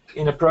that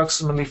in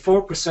approximately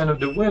 4% of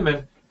the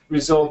women,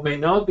 result may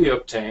not be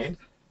obtained,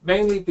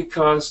 mainly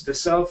because the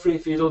cell-free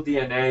fetal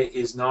DNA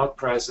is not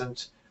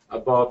present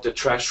above the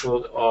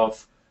threshold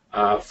of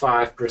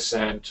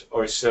 5%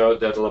 or so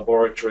that the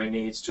laboratory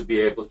needs to be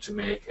able to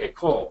make a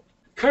call.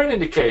 Current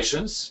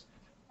indications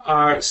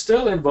are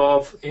still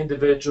involve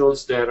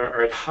individuals that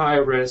are at high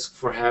risk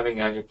for having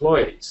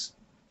aneuploidies.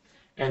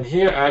 And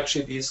here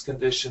actually these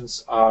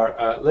conditions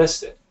are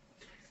listed.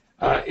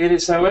 It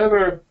is,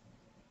 however,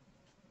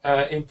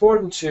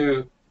 important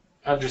to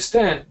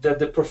understand that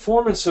the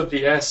performance of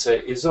the assay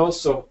is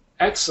also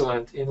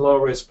excellent in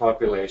low-risk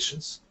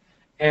populations,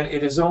 and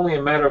it is only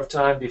a matter of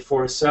time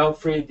before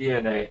cell-free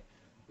DNA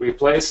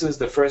replaces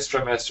the first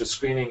trimester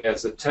screening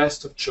as a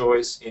test of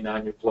choice in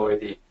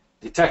aneuploidy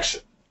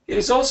detection. It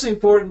is also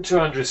important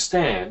to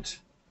understand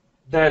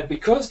that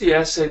because the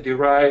assay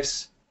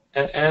derives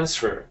an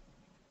answer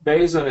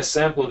based on a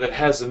sample that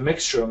has a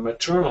mixture of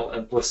maternal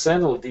and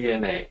placental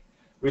DNA,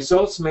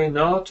 results may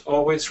not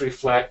always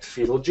reflect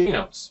fetal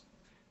genomes.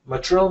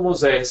 Maternal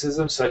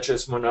mosaicism, such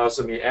as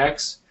monosomy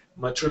X,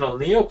 maternal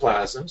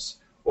neoplasms,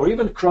 or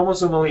even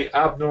chromosomally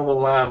abnormal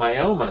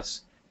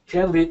leiomyomas,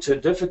 can lead to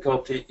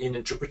difficulty in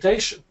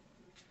interpretation.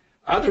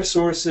 Other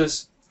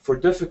sources for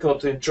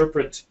difficult to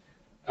interpret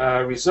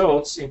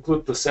results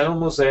include placental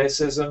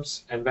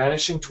mosaicisms and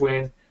vanishing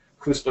twin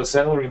whose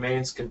placental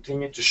remains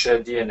continue to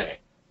shed DNA.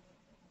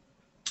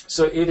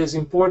 So it is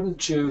important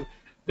to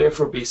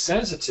therefore be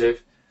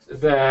sensitive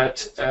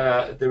that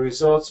the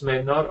results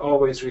may not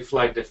always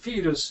reflect the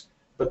fetus,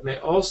 but may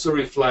also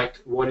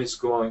reflect what is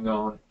going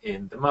on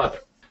in the mother.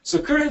 So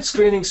current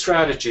screening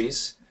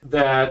strategies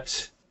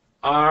that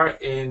are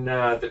in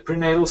the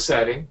prenatal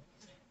setting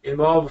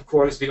involve, of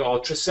course, the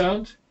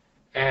ultrasound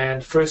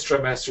and first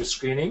trimester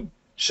screening,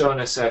 shown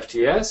as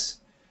FTS.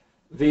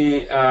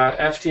 The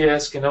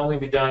FTS can only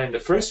be done in the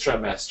first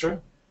trimester,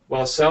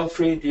 while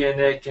cell-free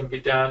DNA can be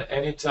done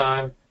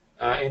anytime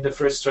in the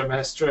first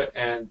trimester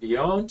and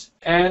beyond.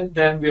 And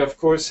then we, of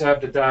course,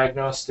 have the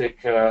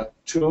diagnostic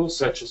tools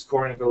such as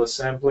core and villus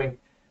sampling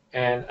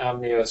and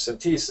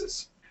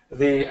amniocentesis.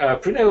 The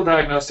prenatal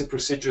diagnostic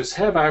procedures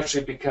have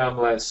actually become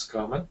less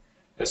common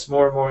as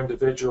more and more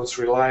individuals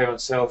rely on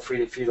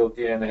cell-free fetal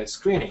DNA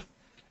screening.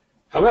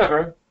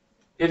 However,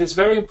 it is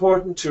very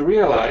important to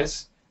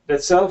realize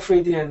that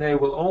cell-free DNA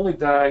will only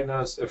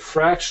diagnose a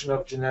fraction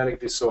of genetic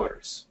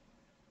disorders,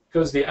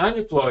 because the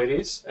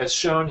aneuploidies, as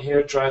shown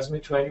here,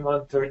 trisomy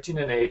 21, 13,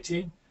 and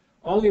 18,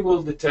 only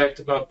will detect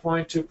about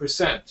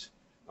 0.2%.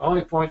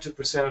 Only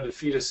 0.2% of the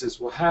fetuses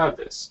will have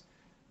this.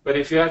 But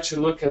if you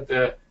actually look at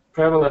the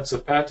prevalence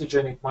of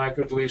pathogenic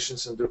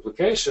microdeletions and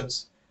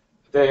duplications,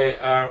 they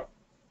are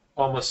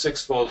almost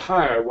six-fold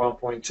higher,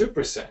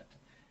 1.2%.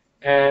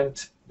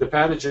 And the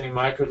pathogenic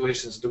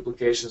microdeletions and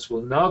duplications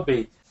will not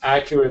be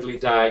accurately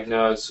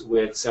diagnosed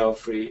with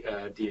cell-free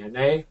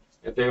DNA,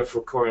 and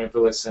therefore core and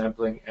villus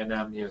sampling and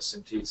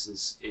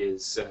amniocentesis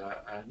is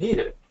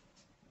needed.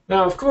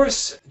 Now, of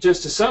course,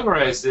 just to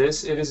summarize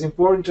this, it is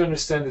important to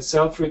understand that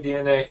cell-free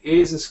DNA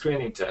is a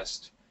screening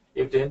test.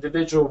 If the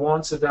individual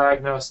wants a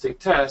diagnostic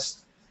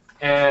test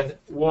and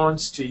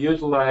wants to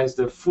utilize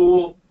the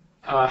full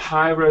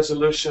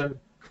high-resolution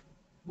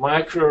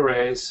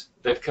microarrays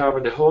that cover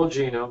the whole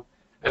genome,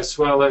 as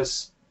well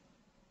as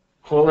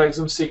whole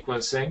exome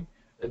sequencing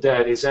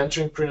that is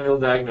entering prenatal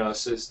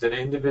diagnosis, then the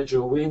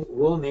individual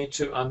will need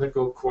to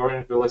undergo core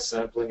and villus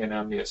sampling and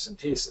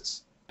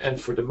amniocentesis. And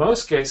for the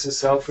most cases,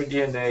 cell-free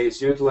DNA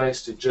is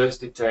utilized to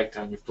just detect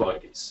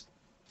aneuploidies.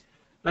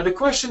 Now the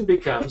question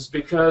becomes,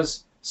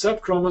 because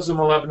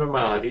subchromosomal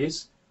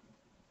abnormalities,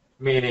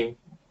 meaning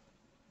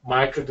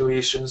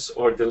microdeletions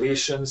or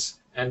deletions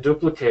and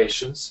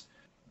duplications,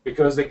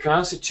 because they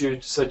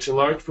constitute such a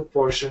large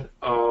proportion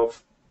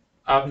of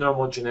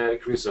abnormal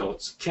genetic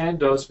results, can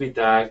those be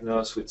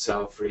diagnosed with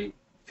cell-free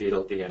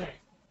fetal DNA?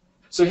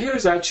 So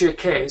here's actually a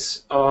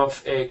case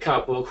of a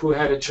couple who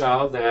had a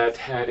child that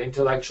had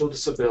intellectual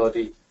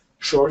disability,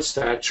 short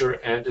stature,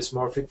 and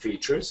dysmorphic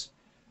features.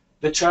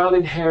 The child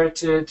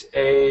inherited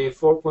a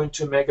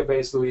 4.2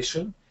 megabase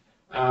deletion,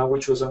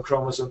 which was on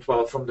chromosome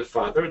 12 from the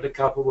father. The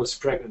couple was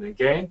pregnant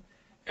again,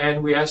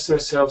 and we asked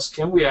ourselves,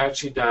 can we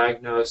actually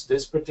diagnose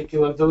this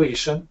particular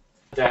deletion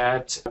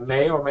that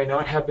may or may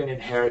not have been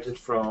inherited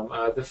from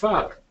the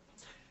father?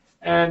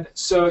 And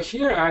so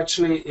here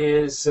actually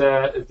is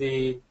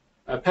the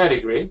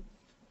pedigree,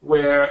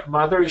 where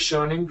mother is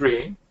shown in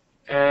green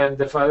and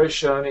the father is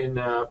shown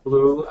in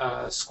blue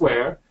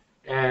square,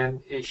 and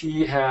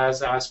he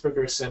has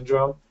Asperger's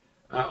syndrome,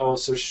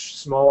 also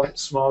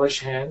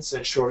smallish hands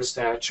and short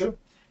stature,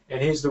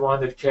 and he's the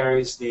one that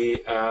carries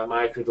the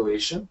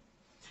microdeletion.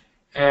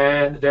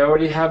 And they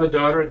already have a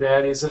daughter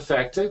that is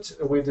affected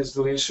with this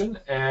deletion,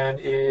 and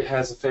it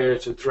has a failure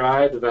to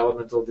thrive,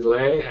 developmental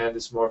delay, and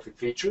dysmorphic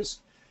features,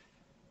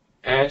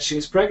 and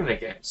she's pregnant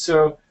again.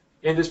 So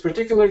in this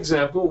particular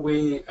example,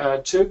 we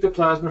took the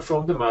plasma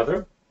from the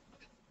mother,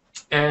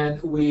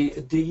 and we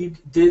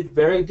did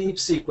very deep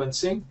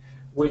sequencing,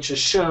 which is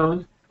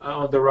shown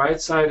on the right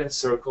side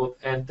encircled,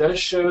 and does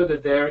show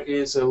that there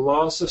is a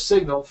loss of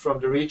signal from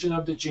the region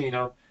of the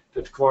genome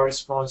that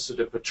corresponds to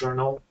the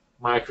paternal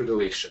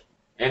microdeletion.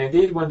 And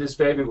indeed, when this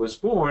baby was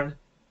born,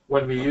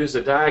 when we used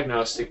the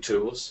diagnostic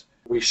tools,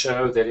 we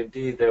showed that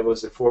indeed there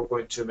was a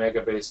 4.2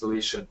 megabase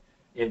deletion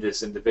in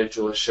this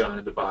individual, as shown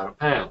in the bottom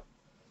panel.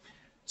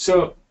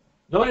 So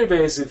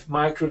non-invasive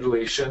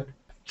microdeletion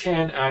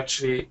can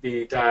actually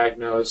be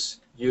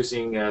diagnosed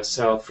using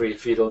cell-free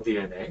fetal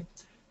DNA.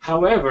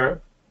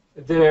 However,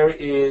 there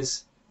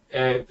is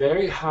a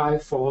very high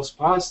false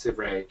positive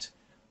rate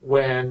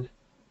when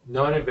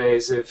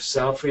non-invasive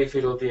cell-free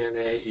fetal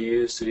DNA is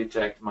used to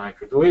detect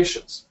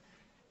microdeletions.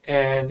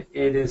 And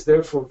it is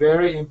therefore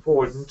very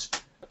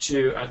important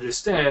to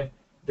understand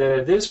that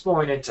at this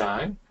point in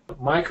time,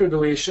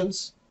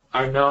 microdeletions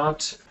are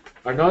not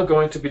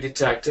going to be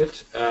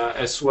detected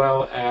as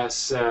well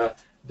as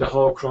the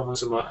whole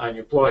chromosomal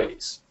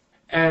aneuploidies.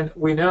 And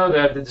we know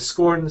that the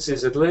discordance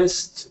is at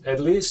least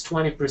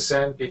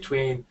 20%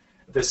 between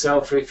the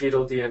cell-free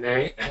fetal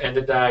DNA and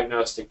the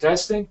diagnostic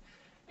testing.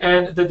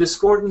 And the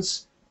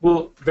discordance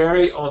will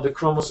vary on the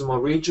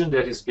chromosomal region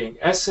that is being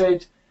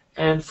assayed.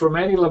 And for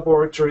many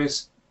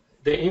laboratories,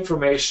 the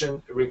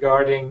information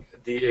regarding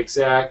the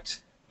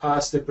exact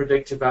positive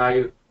predictive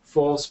value,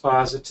 false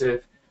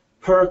positive,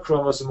 per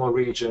chromosomal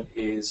region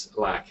is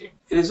lacking.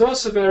 It is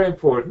also very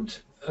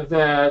important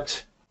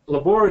that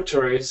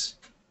laboratories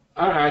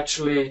are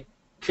actually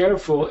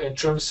careful in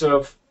terms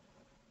of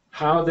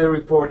how they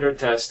report their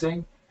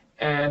testing,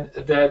 and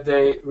that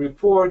they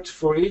report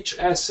for each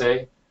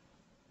assay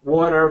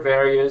what are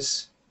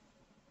various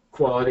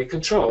quality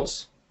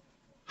controls.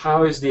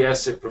 How is the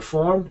assay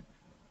performed?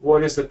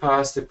 What is the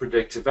positive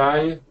predictive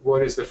value?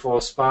 What is the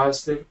false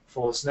positive,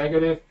 false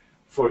negative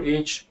for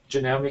each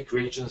genomic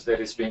regions that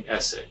is being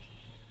assayed?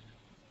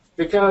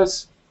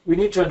 Because we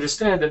need to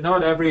understand that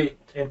not every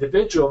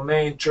individual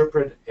may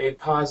interpret a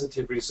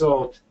positive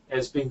result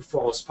as being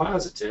false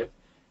positive,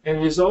 and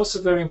it is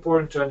also very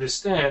important to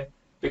understand,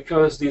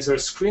 because these are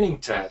screening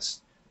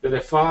tests, that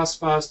a false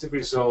positive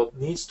result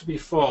needs to be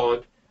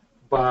followed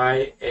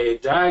by a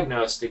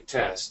diagnostic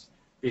test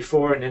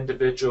before an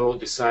individual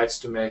decides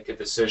to make a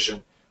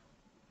decision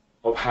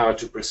of how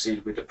to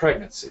proceed with the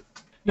pregnancy.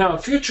 Now,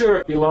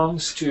 future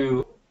belongs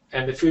to,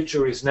 and the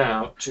future is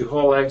now, to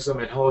whole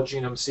exome and whole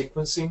genome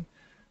sequencing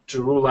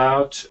to rule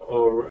out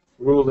or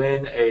rule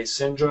in a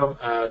syndrome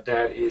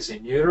that is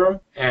in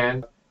utero.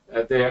 And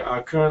there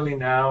are currently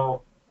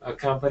now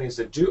companies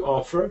that do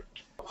offer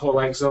whole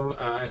exome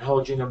and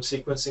whole genome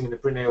sequencing in the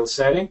prenatal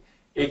setting.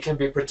 It can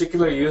be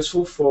particularly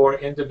useful for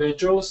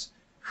individuals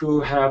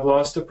who have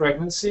lost a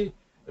pregnancy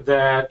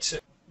that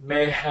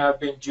may have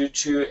been due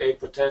to a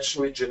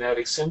potentially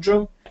genetic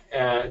syndrome,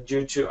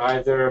 due to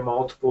either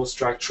multiple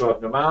structural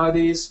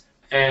abnormalities,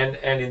 and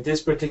in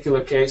these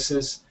particular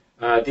cases,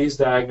 these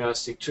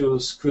diagnostic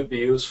tools could be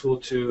useful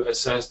to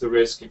assess the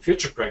risk in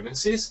future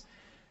pregnancies.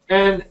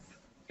 And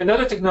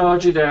another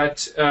technology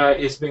that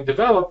is being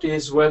developed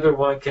is whether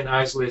one can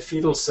isolate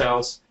fetal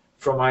cells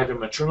from either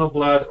maternal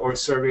blood or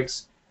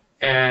cervix,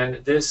 and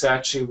this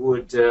actually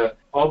would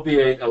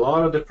obviate a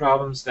lot of the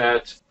problems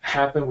that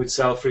happen with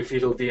cell-free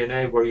fetal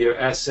DNA, where you're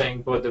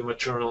assaying both the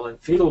maternal and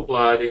fetal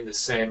blood in the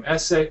same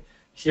assay.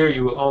 Here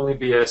you will only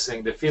be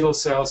assaying the fetal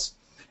cells,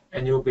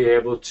 and you'll be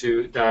able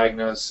to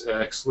diagnose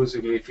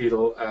exclusively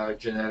fetal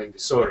genetic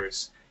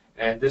disorders.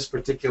 And this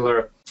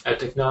particular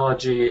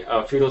technology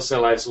of fetal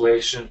cell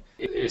isolation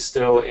is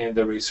still in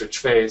the research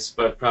phase,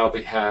 but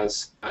probably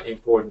has an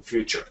important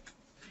future.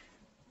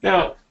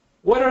 Now,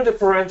 what are the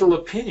parental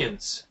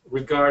opinions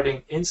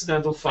regarding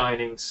incidental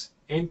findings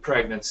in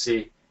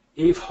pregnancy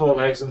if whole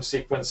exome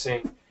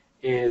sequencing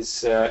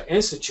is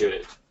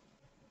instituted?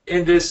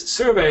 In this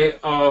survey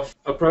of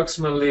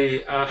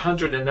approximately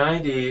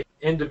 190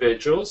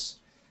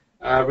 individuals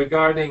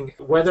regarding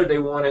whether they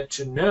wanted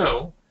to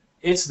know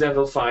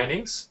incidental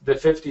findings, the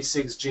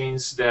 56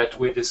 genes that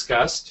we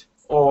discussed,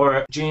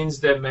 or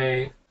genes that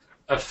may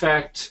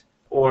affect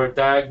or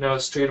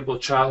diagnose treatable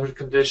childhood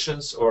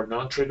conditions or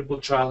non-treatable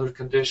childhood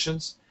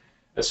conditions,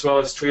 as well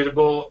as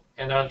treatable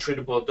and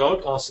untreatable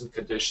adult onset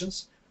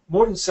conditions,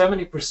 more than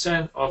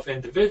 70% of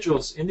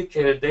individuals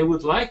indicated they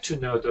would like to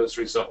know those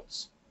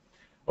results.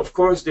 Of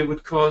course, they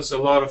would cause a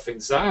lot of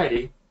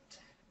anxiety,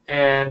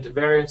 and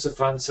variants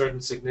of uncertain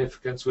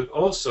significance would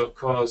also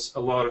cause a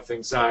lot of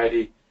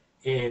anxiety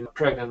in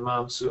pregnant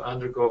moms who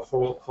undergo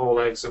whole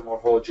exome or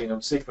whole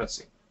genome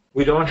sequencing.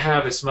 We don't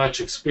have as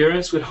much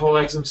experience with whole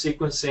exome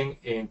sequencing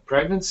in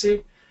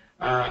pregnancy,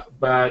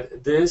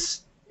 but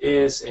this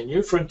is a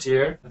new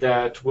frontier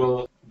that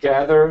will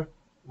gather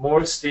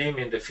more steam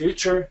in the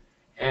future,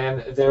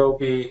 and there will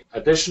be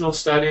additional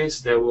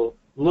studies that will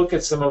look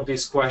at some of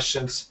these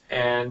questions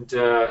and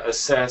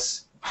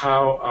assess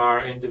how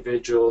are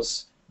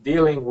individuals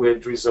dealing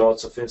with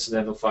results of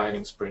incidental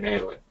findings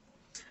prenatally.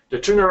 The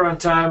turnaround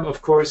time,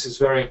 of course, is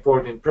very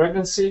important in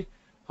pregnancy.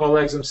 Whole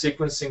exome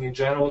sequencing in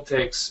general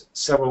takes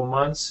several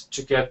months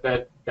to get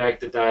back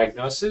the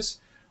diagnosis,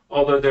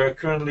 although there are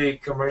currently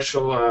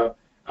commercial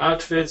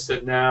outfits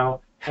that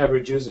now have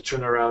reduced the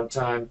turnaround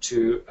time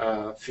to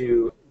a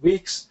few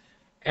weeks.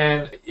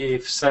 And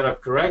if set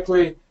up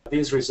correctly,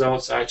 these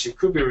results actually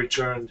could be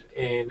returned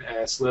in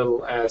as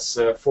little as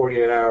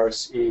 48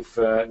 hours if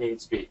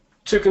needs be.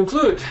 To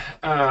conclude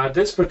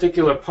this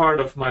particular part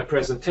of my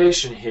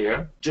presentation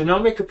here,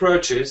 genomic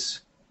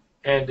approaches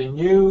and the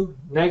new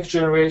next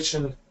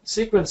generation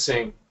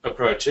sequencing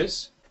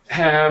approaches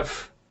will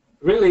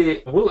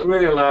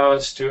really allow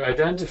us to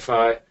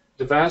identify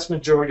the vast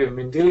majority of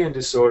Mendelian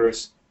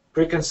disorders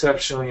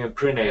preconceptionally and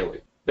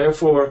prenatally.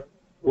 Therefore,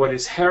 what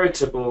is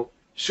heritable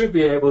should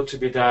be able to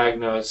be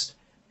diagnosed,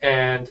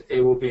 and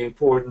it will be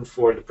important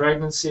for the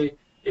pregnancy.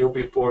 It will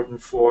be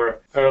important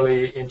for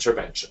early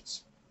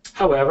interventions.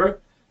 However,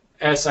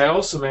 as I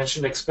also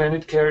mentioned,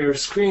 expanded carrier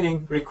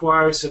screening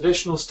requires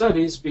additional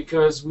studies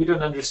because we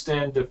don't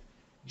understand the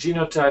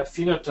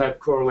genotype-phenotype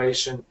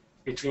correlation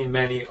between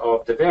many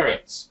of the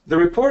variants. The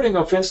reporting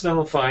of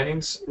incidental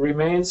findings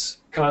remains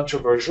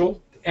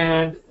controversial,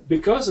 and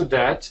because of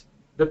that,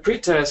 the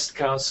pretest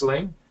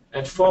counseling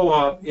and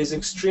follow-up is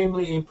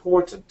extremely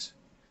important,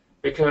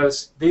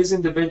 because these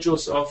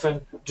individuals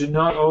often do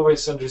not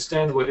always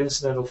understand what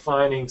incidental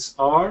findings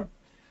are,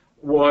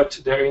 what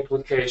their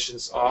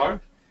implications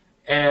are,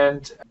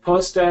 and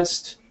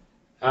post-test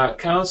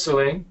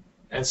counseling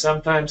and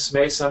sometimes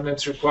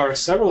require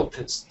several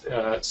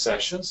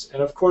sessions.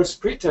 And of course,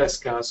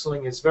 pretest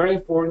counseling is very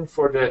important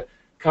for the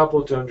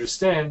couple to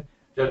understand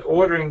that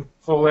ordering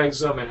whole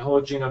exome and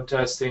whole genome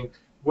testing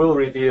will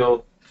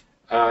reveal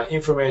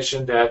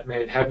information that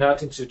may have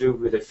nothing to do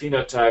with the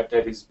phenotype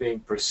that is being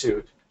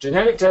pursued.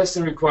 Genetic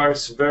testing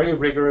requires very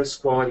rigorous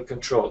quality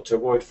control to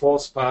avoid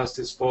false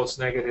positives, false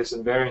negatives,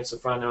 and variants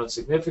of unknown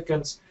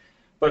significance,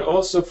 but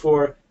also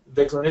for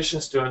the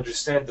clinicians to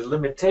understand the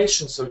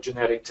limitations of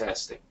genetic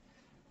testing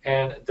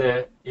and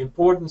the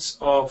importance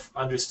of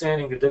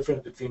understanding the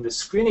difference between the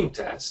screening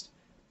test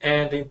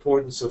and the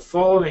importance of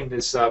following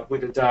this up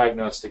with the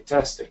diagnostic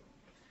testing.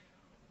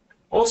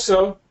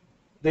 Also,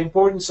 the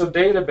importance of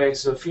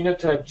databases of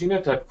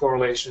phenotype-genotype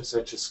correlations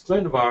such as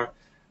ClinVar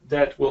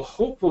that will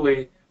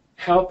hopefully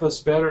help us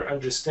better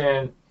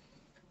understand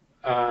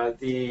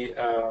the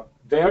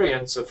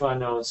variants of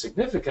unknown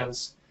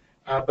significance.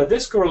 But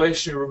this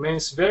correlation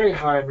remains very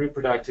high in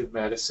reproductive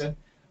medicine,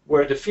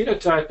 where the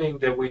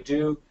phenotyping that we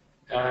do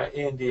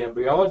in the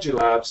embryology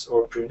labs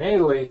or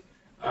prenatally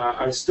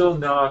are still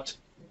not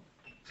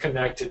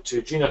connected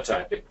to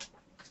genotyping.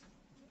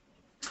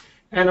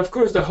 And of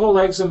course, the whole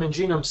exome and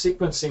genome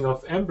sequencing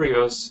of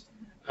embryos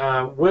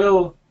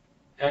will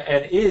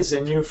and is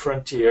a new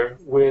frontier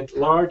with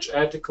large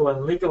ethical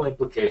and legal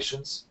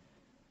implications,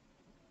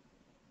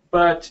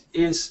 but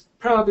is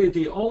probably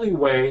the only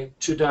way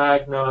to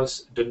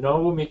diagnose de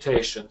novo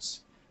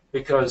mutations,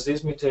 because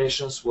these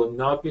mutations will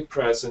not be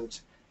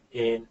present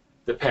in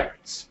the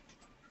parents.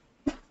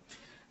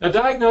 A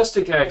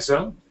diagnostic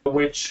exome,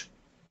 which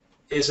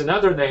is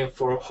another name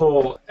for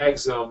whole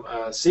exome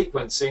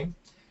sequencing,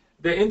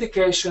 the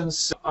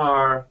indications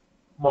are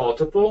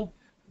multiple.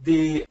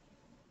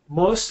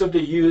 Most of the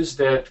use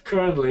that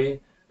currently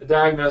the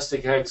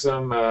diagnostic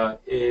exome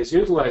is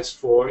utilized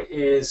for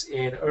is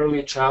in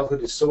early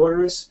childhood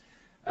disorders.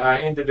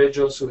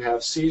 Individuals who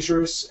have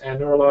seizures and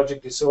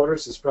neurologic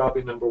disorders is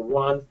probably number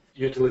one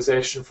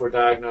utilization for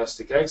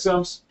diagnostic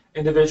exomes.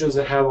 Individuals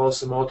that have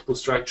also multiple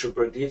structural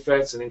birth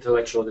defects and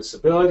intellectual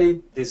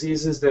disability,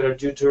 diseases that are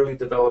due to early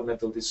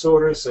developmental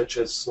disorders such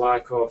as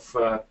lack of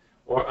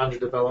or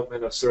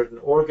underdevelopment of certain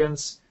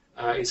organs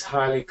is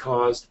highly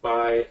caused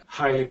by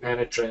highly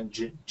penetrant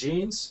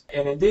genes.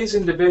 And in these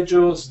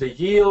individuals, the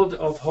yield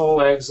of whole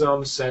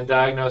exomes and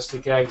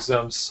diagnostic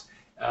exomes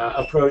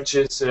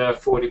approaches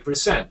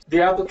 40%.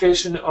 The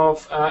application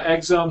of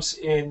exomes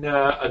in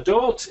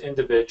adult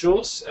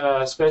individuals,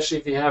 especially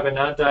if you have an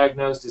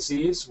undiagnosed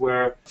disease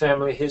where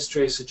family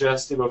history is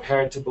suggestive of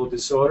heritable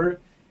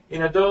disorder,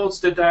 in adults,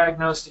 the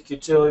diagnostic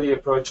utility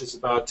approaches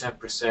about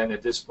 10%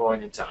 at this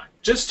point in time.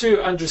 Just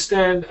to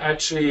understand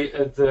actually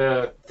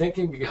the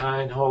thinking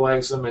behind whole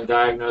exome and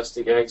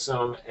diagnostic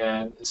exome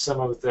and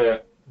some of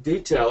the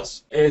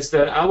details is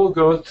that I will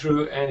go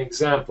through an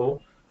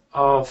example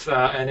of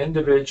an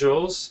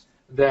individuals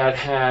that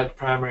had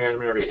primary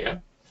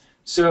amenorrhea.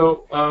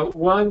 So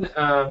one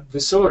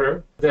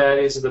disorder that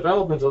is a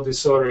developmental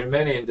disorder in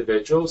many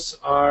individuals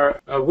are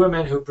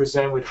women who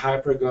present with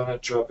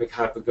hypergonadotropic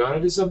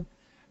hypogonadism.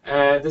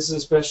 And this is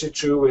especially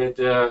true with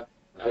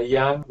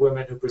young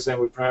women who present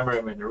with primary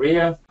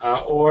amenorrhea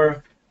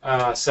or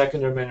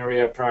secondary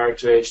amenorrhea prior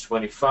to age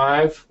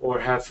 25 or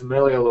have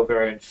familial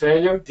ovarian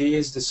failure.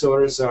 These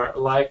disorders are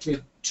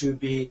likely to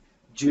be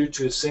due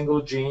to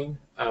single gene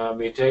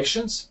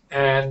mutations,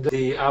 and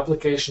the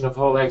application of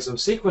whole exome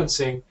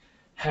sequencing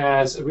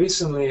has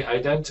recently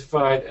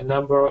identified a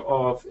number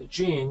of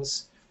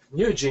genes,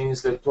 new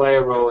genes that play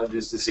a role in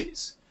this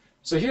disease.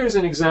 So here's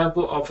an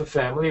example of a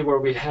family where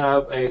we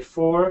have a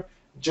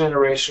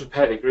 4-generation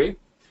pedigree.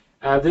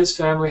 This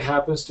family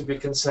happens to be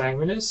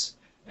consanguineous,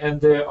 and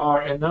there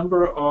are a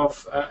number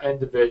of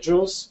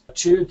individuals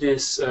to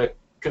this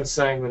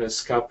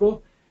consanguineous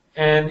couple.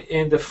 And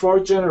in the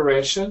 4th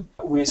generation,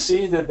 we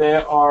see that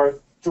there are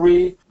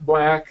 3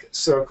 black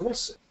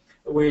circles,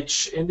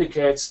 which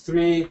indicates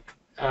 3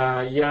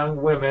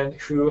 young women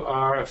who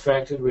are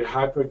affected with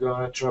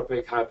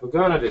hypergonadotropic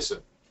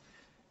hypogonadism.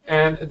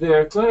 And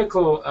their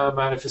clinical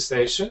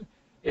manifestation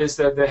is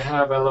that they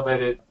have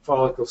elevated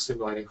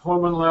follicle-stimulating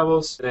hormone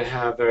levels, they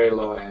have very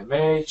low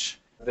AMH,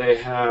 they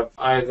have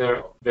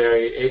either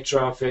very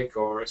atrophic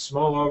or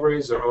small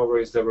ovaries or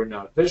ovaries that were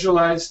not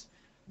visualized.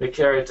 The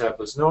karyotype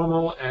was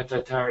normal,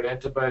 anti-thyroid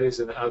antibodies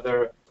and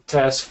other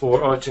tests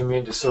for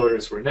autoimmune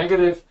disorders were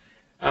negative.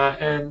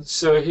 And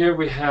so here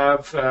we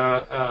have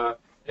a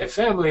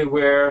family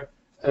where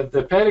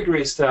the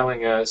pedigree is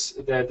telling us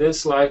that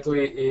this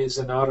likely is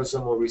an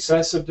autosomal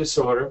recessive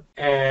disorder,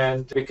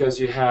 and because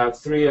you have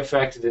 3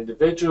 affected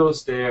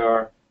individuals, they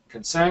are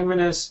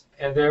consanguineous,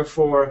 and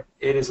therefore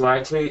it is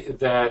likely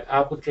that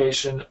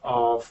application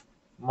of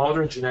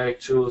modern genetic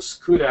tools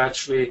could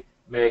actually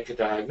make a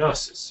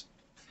diagnosis.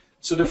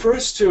 So the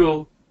first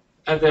tool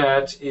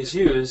that is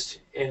used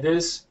in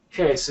these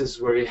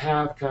cases where we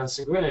have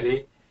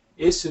consanguinity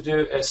is to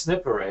do a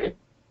SNP array,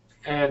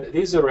 and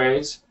these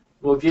arrays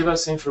will give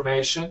us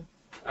information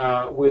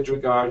with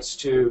regards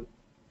to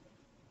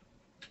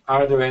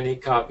are there any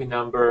copy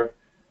number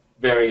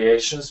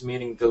variations,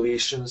 meaning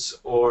deletions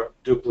or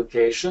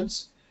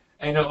duplications,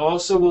 and it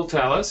also will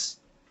tell us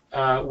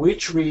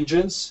which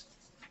regions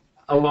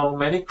along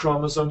many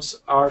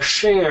chromosomes are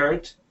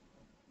shared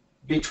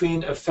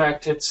between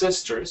affected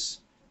sisters.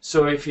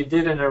 So if you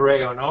did an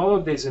array on all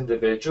of these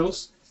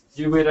individuals,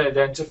 you would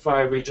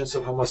identify regions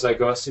of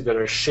homozygosity that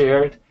are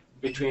shared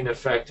between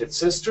affected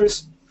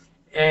sisters,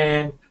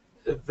 and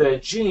the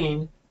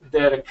gene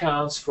that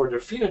accounts for their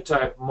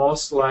phenotype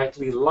most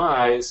likely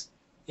lies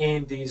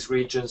in these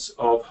regions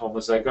of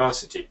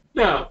homozygosity.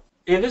 Now,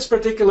 in this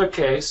particular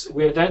case,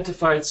 we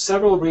identified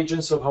several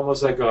regions of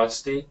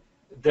homozygosity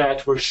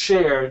that were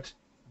shared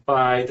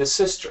by the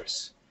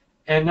sisters.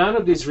 And none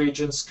of these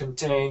regions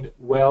contained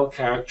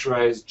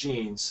well-characterized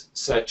genes,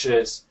 such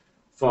as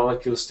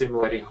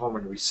follicle-stimulating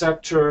hormone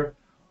receptor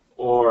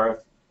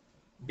or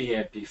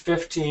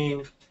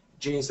BMP15,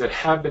 genes that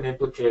have been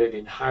implicated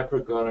in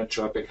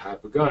hypergonadotropic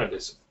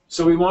hypogonadism.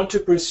 So we want to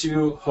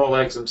pursue whole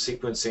exome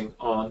sequencing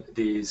on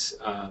these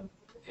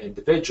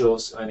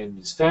individuals and in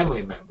these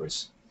family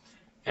members.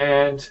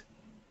 And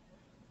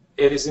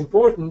it is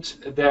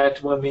important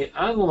that when we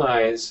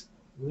analyze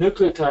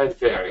nucleotide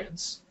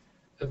variants,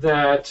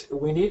 that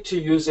we need to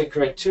use a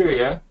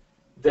criteria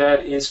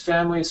that is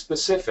family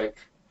specific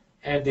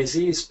and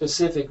disease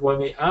specific when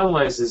we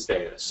analyze this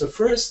data. So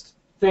first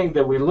thing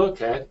that we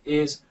look at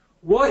is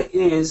what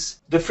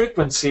is the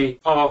frequency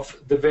of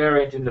the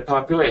variant in the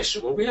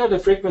population? Well, we know the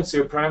frequency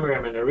of primary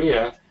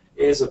amenorrhea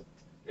is,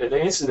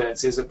 the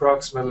incidence is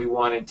approximately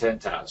 1 in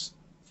 10,000.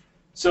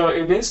 So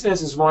if the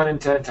incidence is 1 in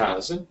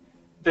 10,000,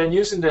 then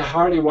using the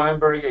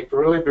Hardy-Weinberg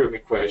equilibrium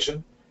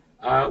equation,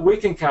 we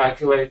can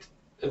calculate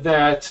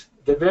that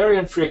the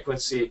variant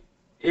frequency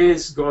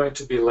is going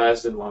to be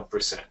less than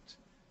 1%.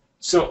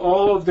 So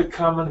all of the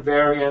common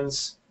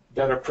variants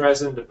that are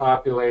present in the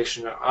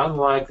population are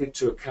unlikely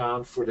to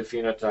account for the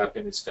phenotype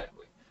in its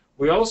family.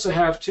 We also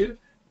have to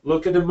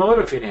look at the mode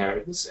of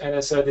inheritance, and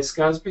as I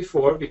discussed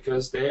before,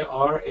 because they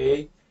are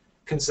a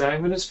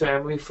consanguineous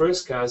family,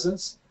 first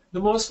cousins, the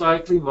most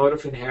likely mode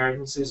of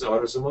inheritance is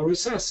autosomal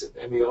recessive,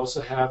 and we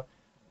also have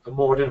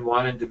more than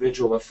one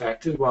individual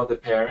affected, while the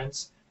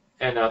parents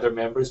and other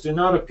members do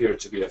not appear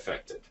to be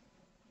affected.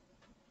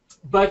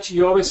 But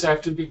you always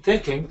have to be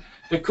thinking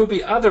there could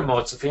be other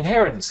modes of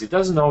inheritance. It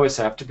doesn't always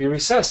have to be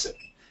recessive.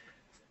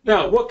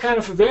 Now, what kind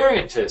of a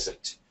variant is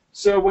it?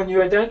 So when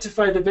you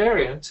identify the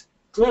variant,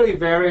 clearly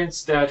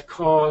variants that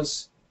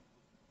cause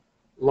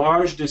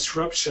large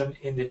disruption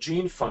in the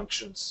gene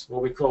functions,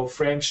 what we call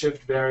frame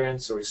shift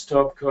variants or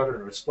stop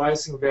codon or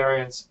splicing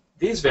variants,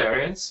 these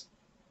variants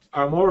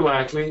are more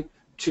likely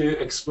to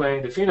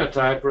explain the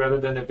phenotype rather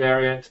than a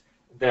variant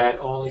that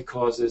only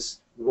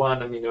causes one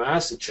amino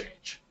acid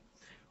change.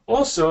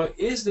 Also,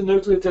 is the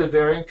nucleotide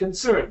variant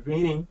concerned?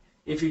 Meaning,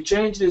 if you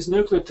change this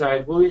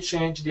nucleotide, will you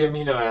change the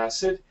amino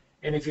acid?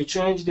 And if you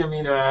change the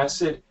amino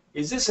acid,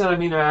 is this an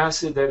amino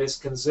acid that is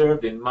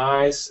conserved in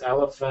mice,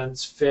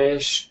 elephants,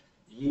 fish,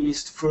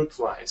 yeast, fruit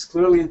flies?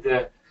 Clearly,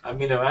 the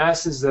amino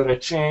acids that are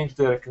changed,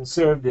 that are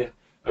conserved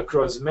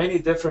across many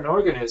different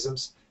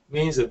organisms,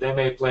 means that they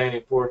may play an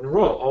important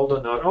role,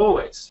 although not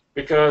always.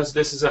 Because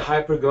this is a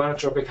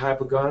hypergonadotropic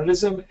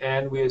hypogonadism,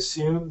 and we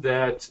assume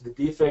that the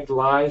defect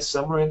lies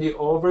somewhere in the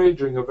ovary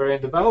during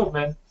ovarian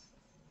development,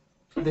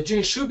 the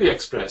gene should be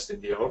expressed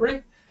in the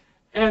ovary.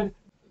 And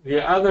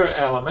the other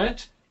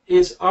element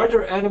is, are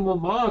there animal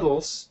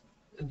models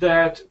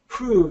that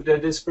prove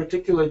that this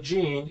particular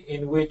gene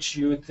in which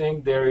you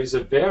think there is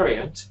a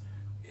variant,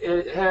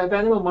 have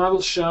animal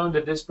models shown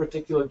that this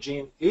particular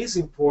gene is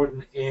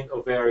important in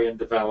ovarian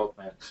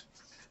development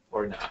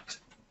or not?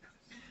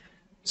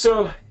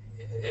 So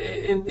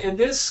in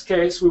this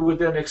case, we would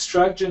then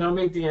extract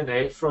genomic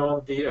DNA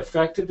from the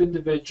affected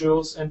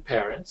individuals and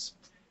parents.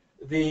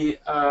 The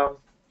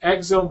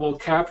exome will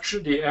capture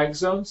the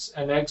exons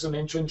and exon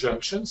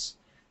interinjunctions,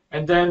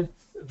 and then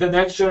the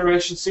next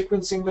generation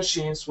sequencing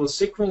machines will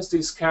sequence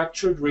these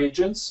captured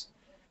regions,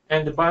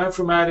 and the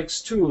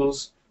bioinformatics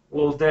tools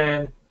will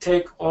then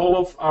take all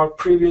of our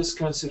previous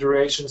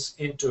considerations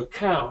into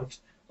account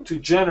to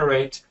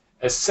generate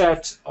a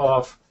set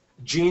of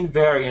gene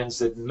variants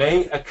that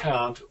may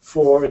account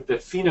for the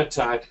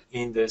phenotype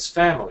in this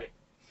family.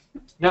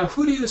 Now,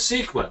 who do you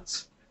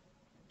sequence?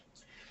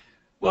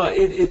 Well,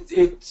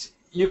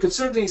 you could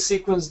certainly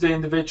sequence the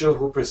individual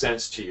who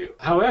presents to you.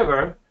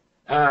 However,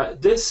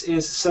 this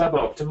is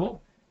suboptimal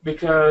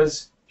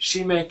because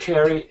she may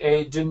carry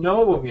a de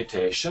novo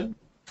mutation,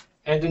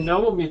 and de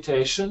novo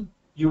mutation,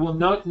 you will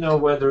not know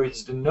whether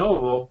it's de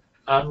novo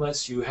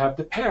unless you have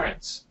the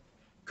parents,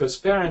 because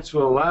parents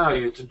will allow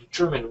you to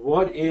determine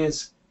what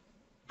is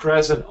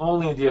present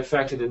only in the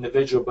affected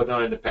individual but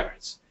not in the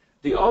parents.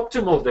 The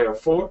optimal,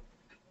 therefore,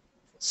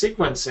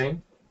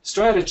 sequencing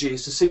strategy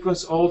is to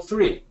sequence all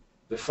three,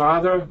 the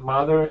father,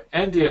 mother,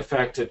 and the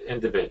affected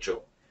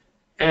individual.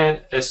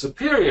 And a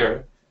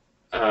superior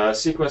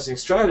sequencing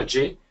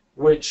strategy,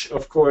 which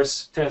of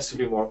course tends to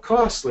be more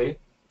costly,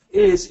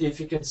 is if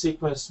you can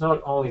sequence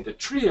not only the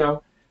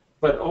trio,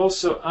 but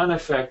also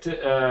unaffected,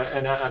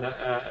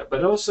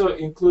 but also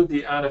include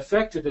the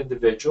unaffected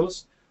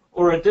individuals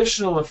or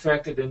additional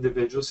affected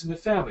individuals in the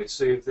family.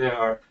 So if there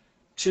are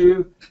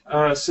two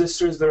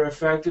sisters that are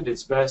affected,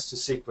 it's best to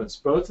sequence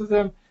both of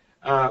them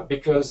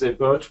because they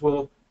both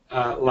will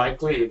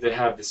likely, if they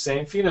have the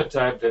same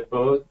phenotype, they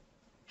both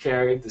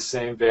carry the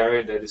same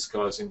variant that is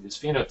causing this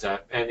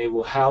phenotype, and it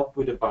will help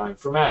with the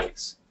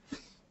bioinformatics.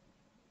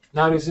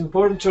 Now, it is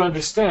important to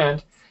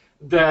understand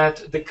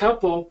that the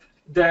couple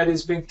that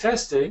is being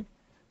tested,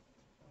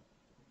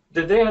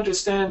 that they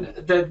understand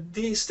that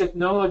these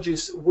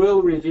technologies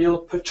will reveal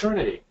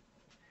paternity.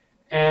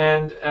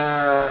 And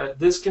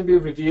this can be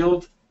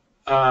revealed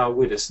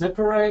with a SNP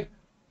array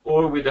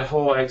or with a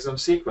whole exome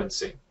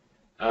sequencing.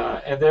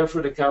 And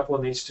therefore, the couple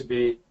needs to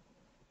be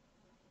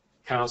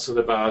counseled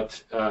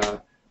about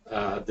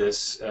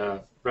this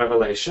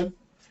revelation.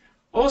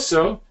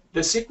 Also,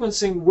 the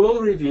sequencing will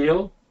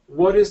reveal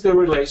what is the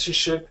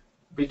relationship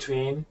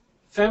between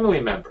family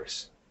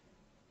members.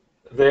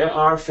 There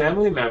are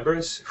family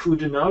members who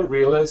do not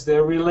realize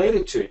they're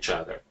related to each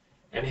other.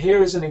 And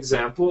here is an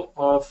example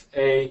of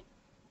a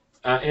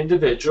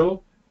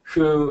individual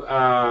who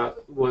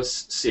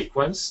was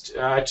sequenced.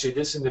 Actually,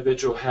 this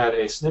individual had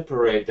a SNP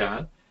array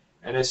done.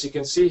 And as you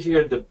can see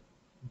here, the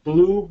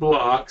blue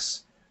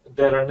blocks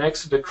that are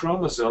next to the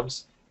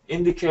chromosomes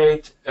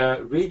indicate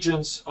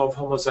regions of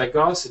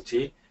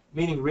homozygosity,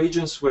 meaning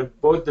regions where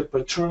both the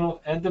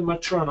paternal and the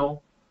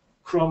maternal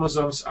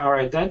chromosomes are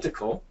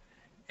identical.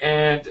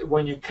 And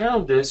when you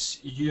count this,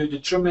 you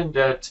determine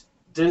that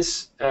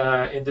this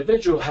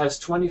individual has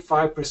 25%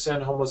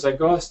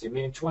 homozygosity,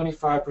 meaning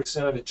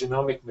 25% of the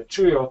genomic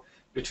material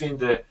between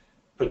the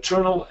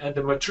paternal and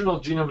the maternal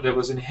genome that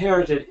was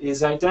inherited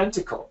is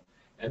identical.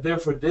 And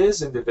therefore,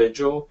 this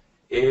individual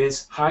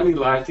is highly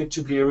likely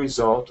to be a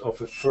result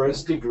of a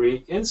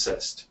first-degree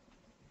incest.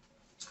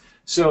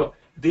 So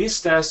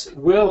these tests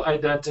will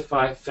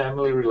identify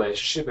family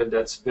relationship, and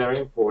that's very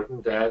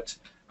important that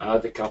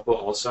the couple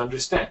also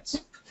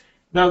understands.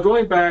 Now,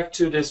 going back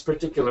to this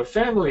particular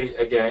family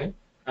again,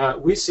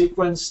 we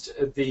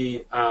sequenced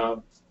the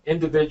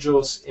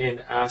individuals in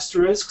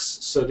asterisks.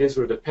 So these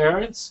were the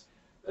parents,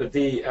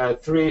 the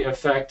 3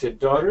 affected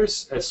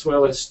daughters, as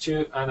well as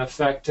 2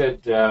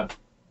 unaffected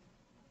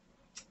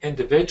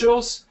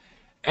individuals.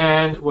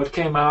 And what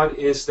came out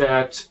is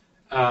that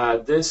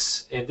in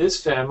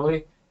this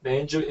family,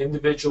 the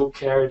individual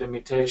carried a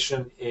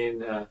mutation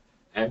in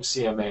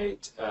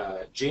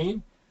MCM8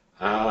 gene.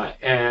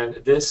 And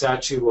this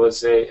actually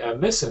was a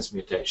missense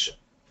mutation.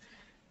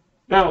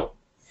 Now,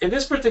 in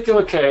this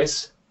particular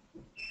case,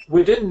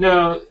 we didn't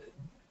know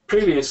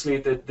previously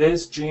that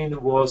this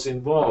gene was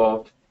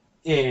involved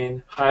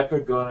in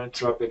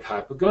hypergonadotropic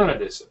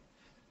hypogonadism.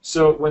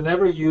 So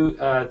whenever you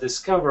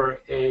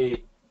discover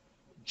a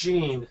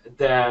gene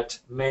that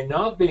may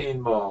not be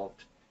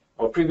involved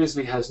or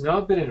previously has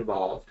not been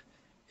involved,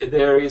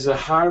 there is a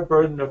higher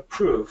burden of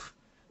proof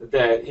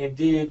that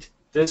indeed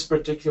this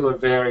particular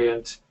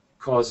variant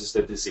causes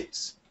the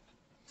disease.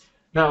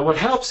 Now, what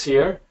helps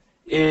here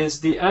is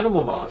the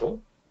animal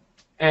model.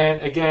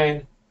 And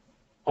again,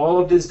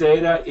 all of this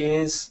data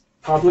is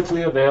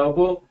publicly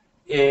available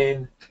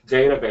in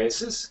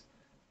databases.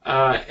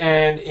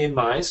 And in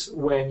mice,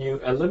 when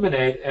you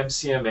eliminate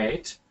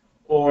MCM8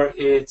 or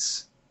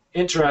its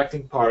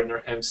interacting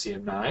partner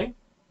MCM9,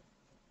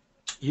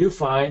 you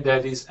find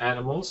that these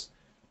animals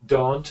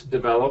don't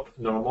develop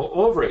normal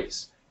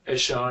ovaries, as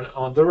shown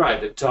on the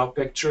right. The top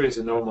picture is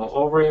a normal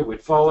ovary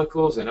with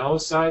follicles and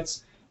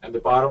oocytes, and the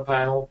bottom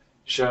panel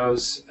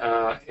shows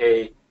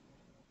a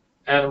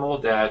animal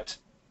that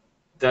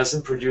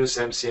doesn't produce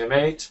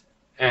MCM8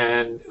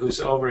 and whose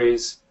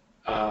ovaries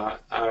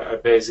are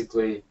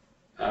basically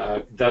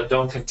that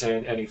don't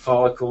contain any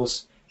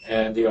follicles,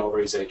 and the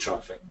ovary is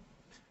atrophic.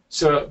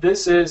 So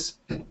this is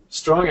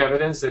strong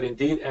evidence that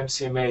indeed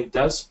MCM8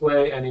 does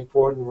play an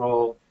important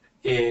role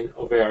in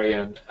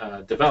ovarian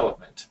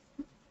development.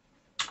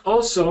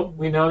 Also,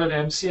 we know that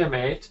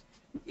MCM8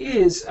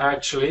 is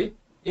actually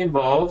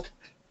involved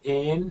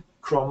in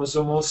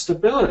chromosomal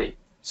stability.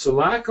 So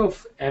lack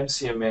of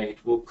MCM8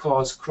 will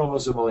cause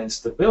chromosomal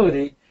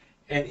instability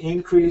and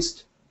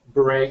increased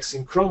breaks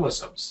in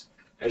chromosomes.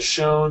 As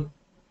shown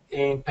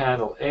in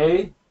panel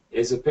A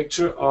is a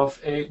picture of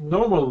a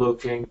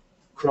normal-looking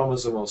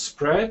chromosomal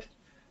spread,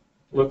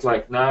 look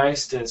like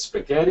nice thin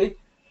spaghetti,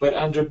 but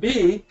under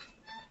B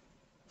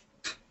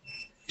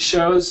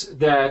shows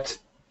that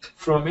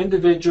from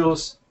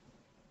individuals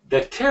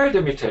that carry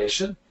the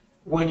mutation,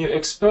 when you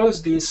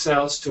expose these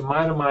cells to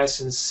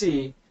mitomycin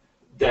C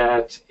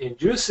that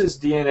induces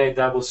DNA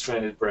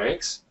double-stranded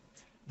breaks,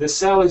 the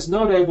cell is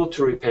not able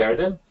to repair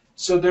them,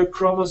 so their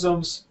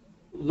chromosomes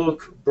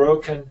look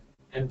broken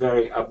and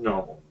very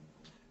abnormal.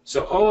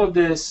 So all of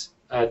this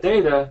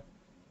data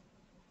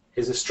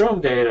is a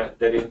strong data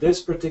that in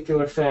this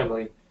particular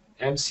family,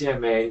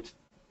 MCM8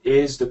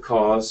 is the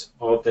cause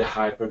of the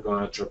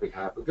hypergonadotropic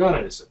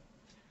hypogonadism.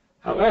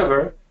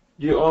 However,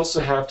 you also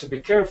have to be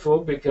careful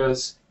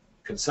because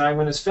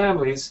consanguineous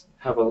families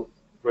have a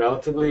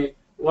relatively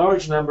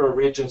large number of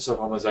regions of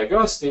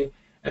homozygosity,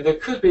 and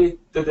it could be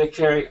that they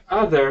carry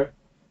other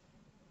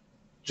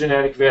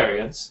genetic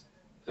variants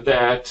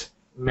that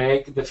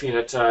make the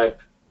phenotype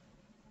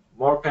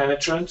more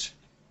penetrant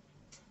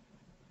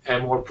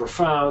and more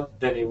profound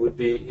than it would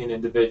be in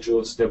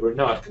individuals that were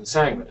not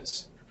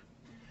consanguineous.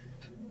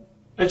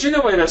 Now,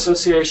 genome-wide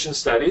association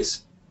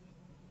studies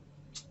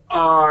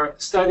are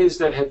studies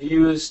that have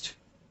used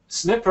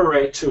SNP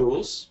array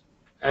tools,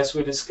 as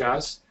we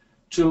discussed,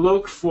 to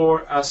look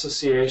for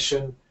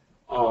association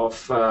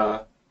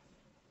of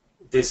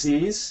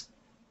disease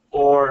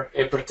or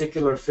a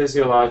particular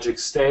physiologic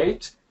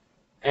state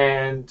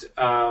and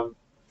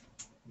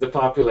the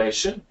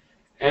population.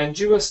 And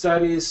GWAS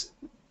studies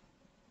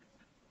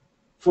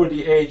for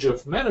the age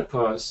of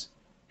menopause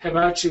have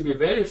actually been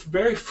very,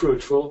 very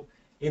fruitful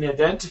in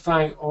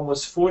identifying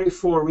almost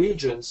 44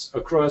 regions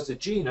across the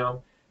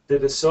genome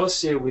that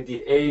associate with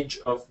the age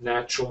of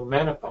natural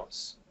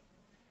menopause.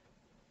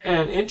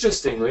 And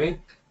interestingly,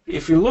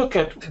 if you look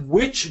at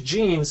which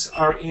genes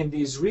are in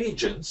these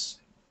regions,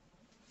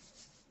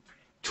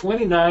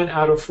 29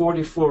 out of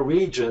 44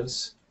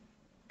 regions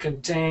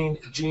contain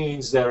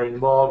genes that are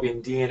involved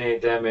in DNA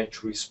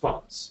damage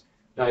response.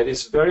 Now, it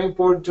is very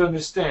important to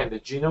understand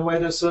that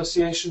genome-wide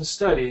association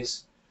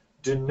studies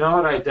do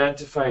not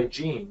identify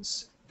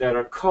genes that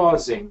are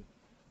causing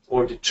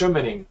or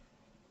determining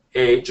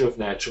age of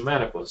natural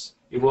menopause.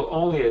 It will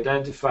only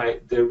identify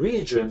the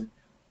region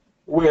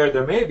where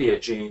there may be a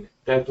gene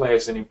that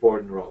plays an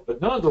important role.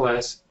 But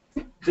nonetheless,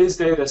 this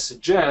data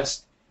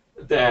suggests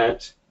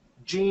that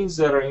genes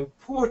that are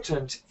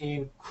important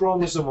in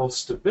chromosomal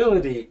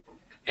stability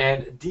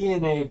and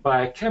DNA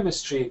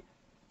biochemistry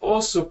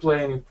also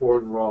play an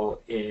important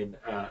role in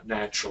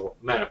natural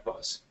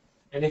menopause.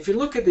 And if you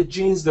look at the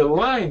genes that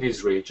lie in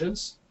these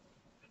regions,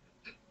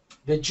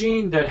 the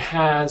gene that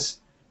has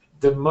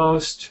the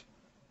most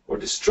or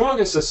the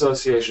strongest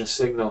association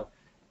signal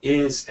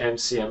is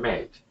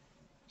MCM8.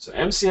 So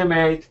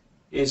MCM8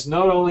 is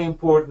not only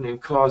important in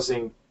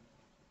causing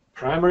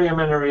primary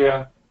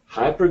amenorrhea,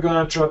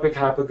 hypergonadotropic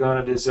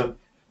hypogonadism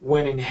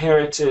when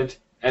inherited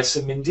as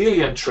a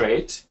Mendelian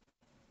trait,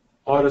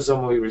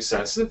 autosomally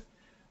recessive,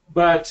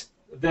 but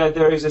that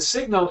there is a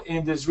signal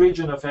in this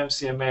region of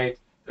MCM8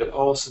 that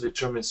also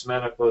determines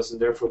menopause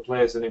and therefore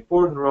plays an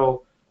important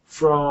role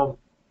from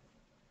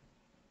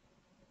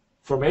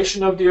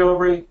formation of the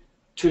ovary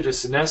to the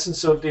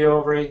senescence of the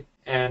ovary,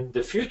 and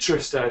the future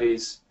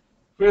studies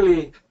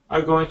really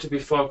are going to be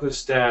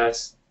focused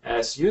as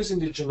using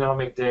the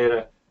genomic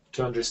data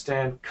to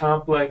understand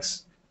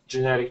complex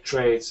genetic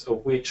traits,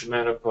 of which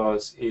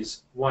menopause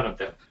is one of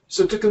them.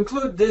 So to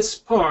conclude this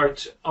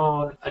part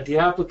on the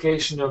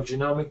application of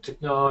genomic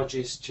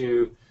technologies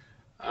to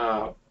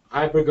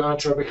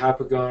hypergonadotropic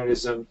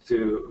hypogonadism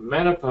to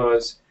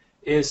menopause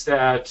is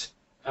that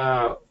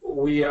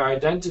we are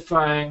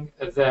identifying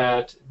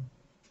that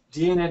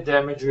DNA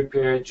damage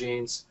repair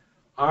genes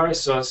are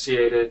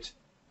associated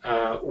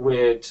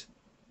with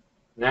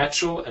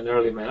natural and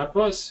early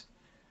menopause,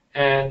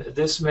 and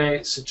this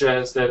may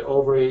suggest that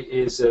ovary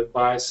is a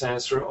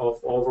biosensor of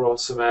overall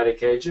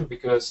somatic aging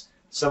because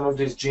some of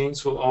these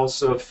genes will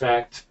also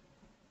affect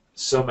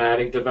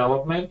somatic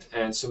development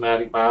and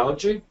somatic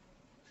biology,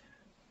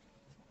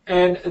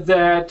 and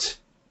that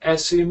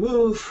as we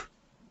move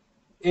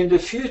in the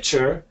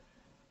future,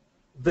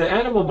 the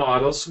animal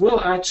models will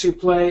actually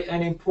play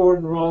an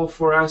important role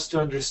for us to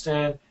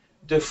understand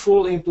the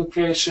full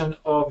implication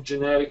of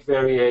genetic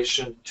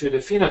variation to the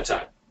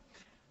phenotype.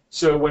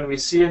 So when we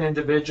see an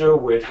individual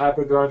with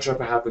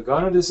hypergonadotropic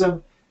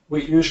hypogonadism,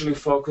 we usually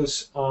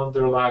focus on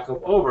their lack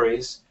of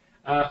ovaries,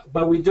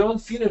 but we don't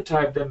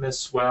phenotype them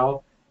as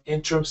well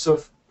in terms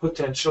of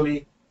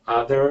potentially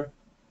other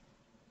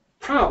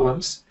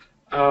problems.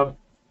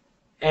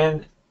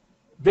 And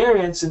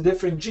variants in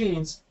different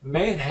genes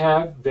may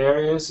have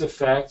various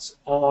effects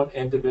on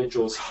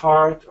individuals'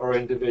 heart or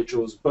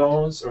individuals'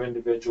 bones or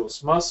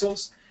individuals'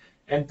 muscles.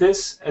 And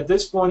at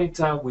this point in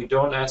time, we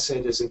don't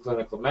assay this in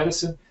clinical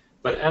medicine,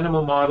 but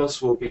animal models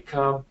will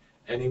become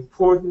an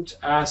important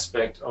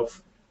aspect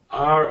of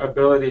our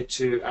ability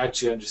to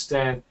actually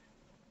understand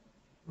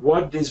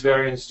what these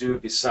variants do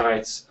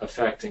besides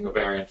affecting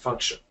ovarian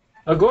function.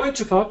 Now, going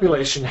to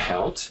population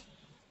health,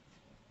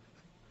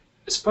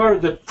 as part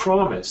of the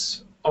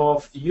promise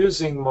of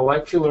using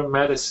molecular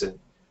medicine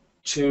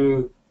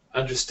to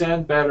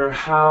understand better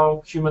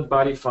how human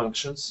body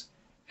functions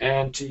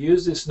and to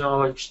use this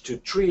knowledge to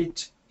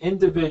treat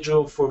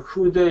individuals for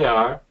who they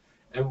are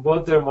and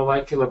what their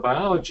molecular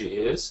biology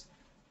is,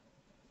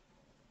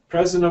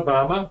 President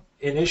Obama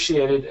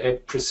initiated a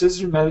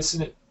precision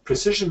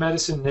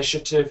medicine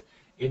initiative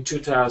in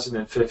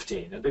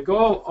 2015. And the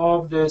goal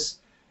of this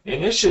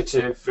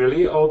initiative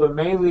really, although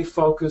mainly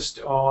focused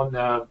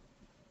on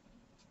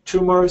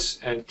tumors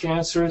and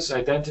cancers,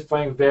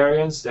 identifying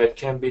variants that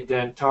can be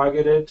then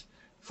targeted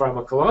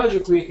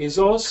pharmacologically, is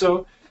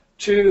also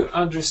to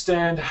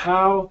understand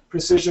how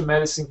precision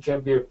medicine can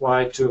be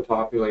applied to a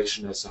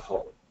population as a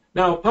whole.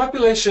 Now,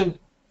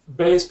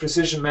 population-based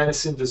precision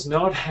medicine does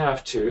not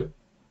have to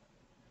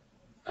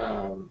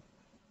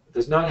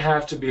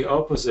be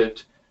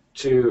opposite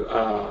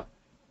to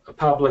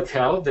public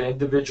health. The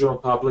individual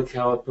public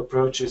health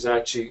approaches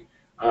actually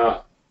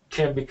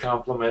can be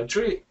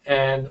complementary,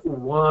 and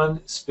one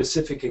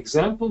specific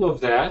example of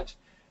that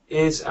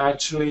is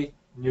actually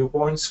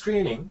newborn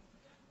screening,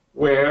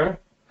 where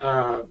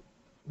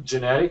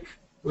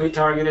genetically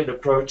targeted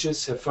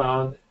approaches have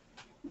found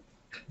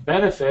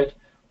benefit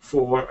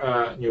for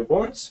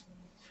newborns.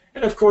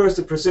 And of course,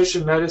 the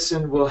precision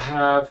medicine will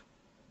have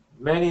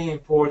many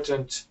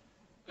important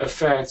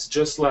effects,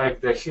 just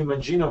like the Human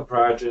Genome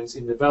Project,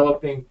 in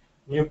developing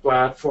new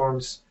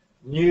platforms,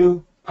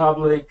 new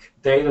public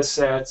data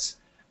sets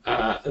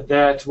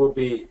that will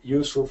be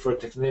useful for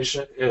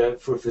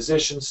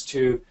physicians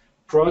to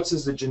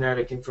process the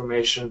genetic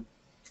information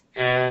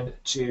and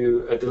to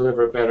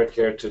deliver better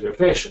care to their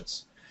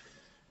patients.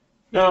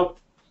 Now,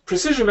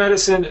 precision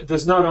medicine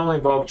does not only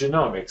involve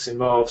genomics. It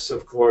involves,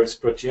 of course,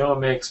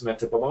 proteomics,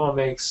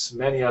 metabolomics,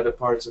 many other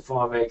parts of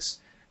omics.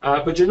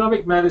 But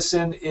genomic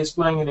medicine is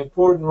playing an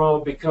important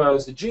role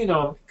because the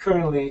genome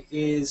currently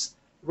is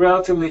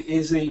relatively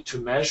easy to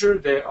measure.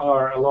 There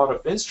are a lot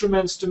of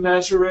instruments to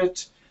measure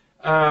it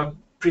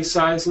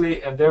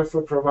precisely, and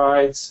therefore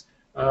provides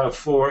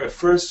for a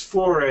first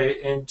foray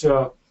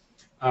into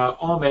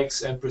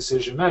omics and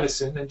precision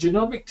medicine. The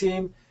genomic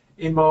team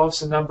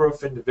involves a number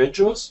of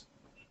individuals.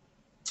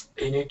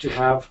 You need to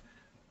have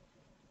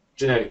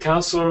genetic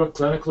counselor,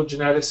 clinical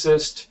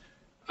geneticist.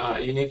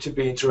 You need to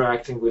be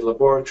interacting with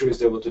laboratories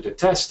that will do the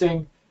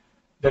testing.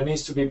 There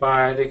needs to be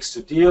bioethics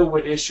to deal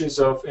with issues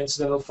of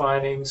incidental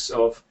findings,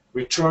 of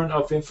return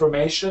of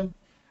information,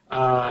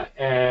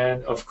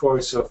 and of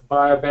course of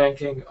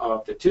biobanking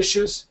of the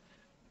tissues.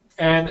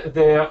 And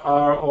there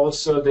are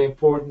also the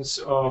importance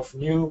of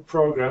new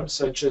programs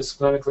such as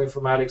clinical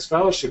informatics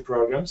fellowship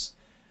programs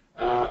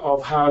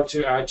of how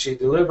to actually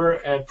deliver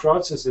and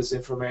process this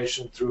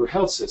information through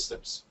health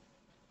systems.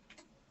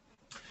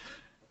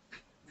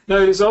 Now,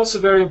 it is also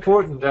very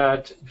important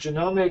that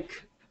genomic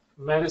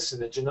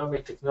medicine and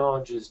genomic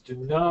technologies do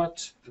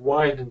not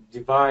widen the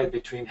divide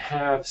between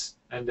haves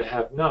and the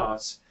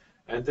have-nots,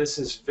 and this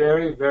is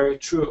very, very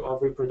true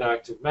of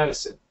reproductive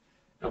medicine.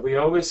 And we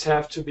always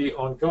have to be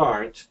on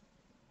guard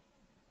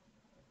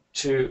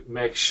to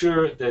make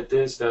sure that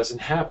this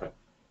doesn't happen.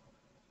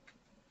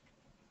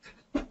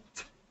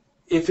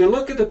 If you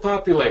look at the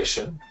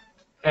population,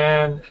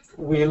 and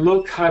we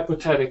look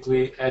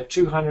hypothetically at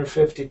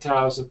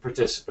 250,000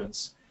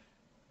 participants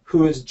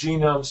whose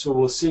genomes we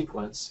will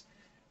sequence,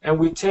 and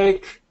we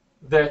take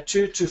that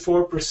 2 to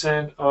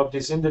 4% of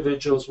these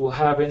individuals will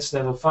have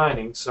incidental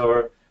findings,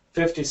 or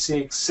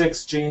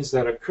 56 genes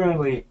that are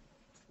currently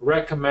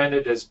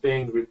recommended as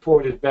being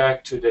reported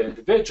back to the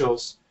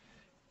individuals,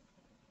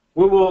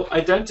 we will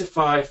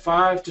identify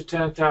 5 to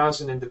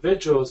 10,000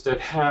 individuals that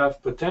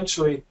have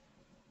potentially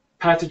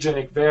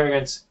pathogenic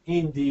variants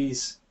in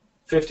these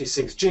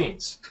 56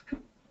 genes.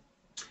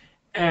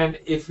 And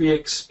if we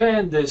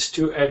expand this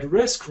to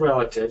at-risk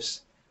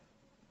relatives,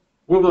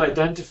 we will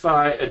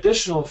identify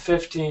additional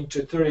 15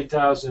 to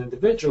 30,000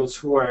 individuals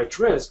who are at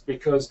risk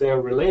because they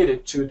are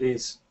related to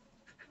these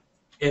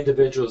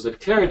individuals that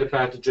carry the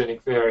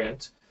pathogenic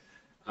variant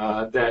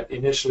that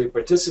initially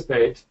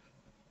participate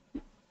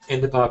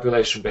in the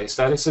population-based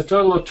study. So a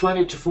total of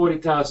 20 to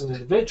 40,000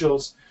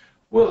 individuals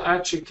will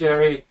actually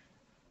carry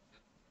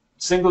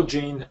single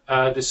gene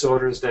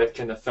disorders that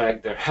can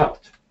affect their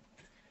health.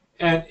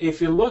 And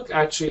if you look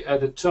actually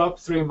at the top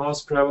 3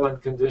 most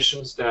prevalent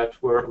conditions that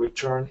were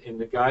returned in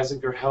the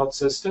Geisinger health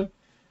system,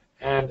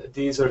 and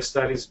these are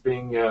studies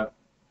being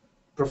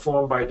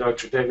performed by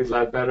Dr. David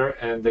Ledbetter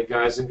and the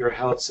Geisinger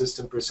Health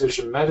System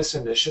Precision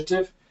Medicine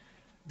Initiative.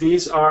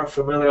 These are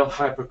familial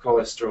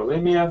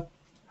hypercholesterolemia,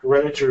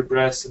 hereditary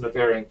breast and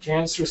ovarian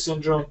cancer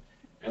syndrome,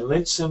 and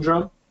Lynch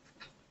syndrome.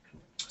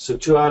 So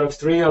 2 out of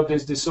 3 of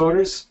these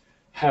disorders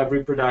have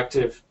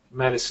reproductive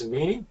medicine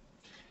meaning,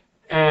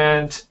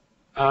 and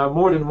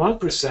more than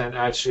 1%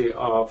 actually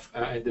of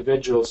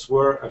individuals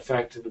were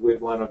affected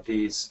with one of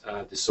these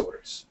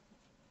disorders.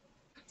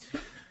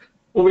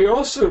 What we're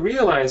also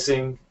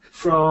realizing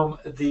from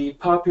the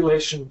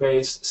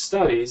population-based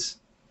studies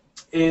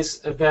is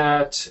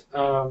that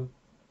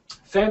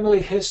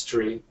family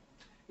history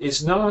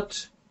is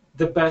not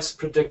the best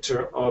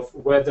predictor of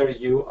whether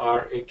you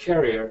are a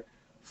carrier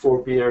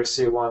for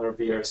BRCA1 or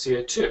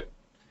BRCA2.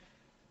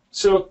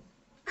 So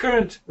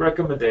current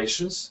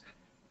recommendations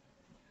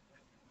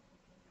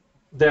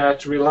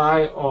that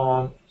rely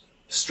on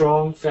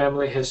strong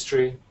family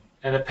history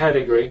and a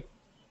pedigree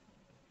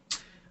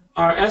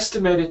are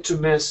estimated to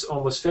miss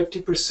almost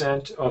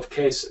 50% of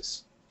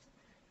cases.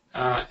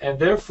 And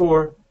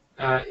therefore,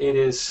 it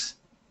is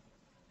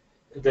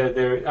that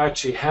there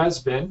actually has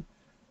been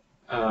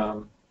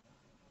an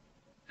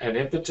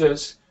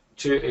impetus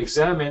to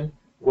examine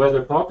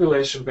whether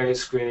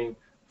population-based screening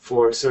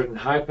for certain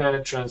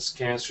high-penetrance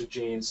cancer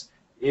genes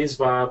is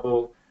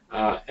viable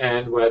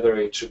and whether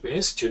it should be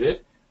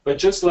instituted. But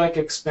just like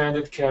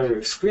expanded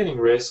carrier screening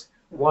risk,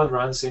 one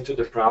runs into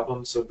the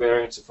problems of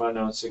variants of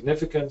unknown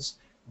significance,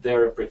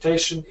 their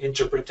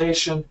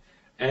interpretation,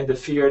 and the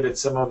fear that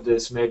some of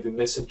this may be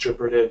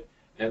misinterpreted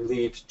and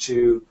lead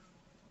to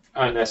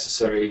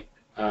unnecessary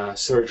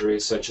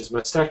surgeries such as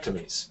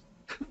mastectomies.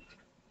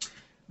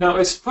 Now,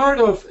 as part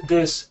of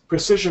this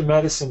precision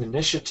medicine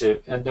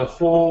initiative and the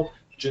whole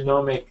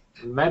genomic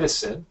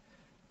medicine,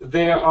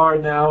 there are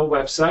now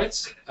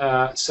websites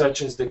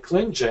such as the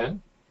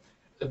ClinGen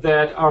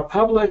that are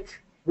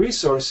public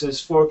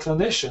resources for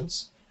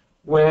clinicians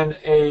when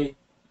a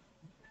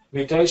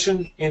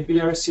mutation in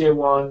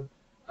BRCA1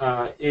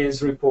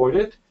 is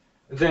reported.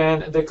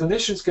 Then the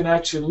clinicians can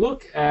actually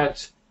look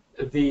at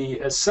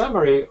the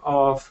summary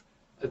of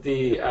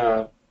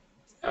the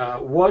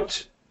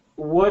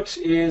what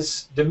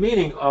is the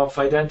meaning of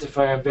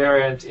identifying a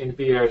variant in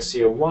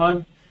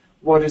BRCA1,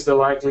 what is the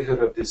likelihood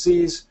of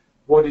disease,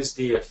 what is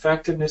the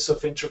effectiveness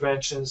of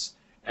interventions,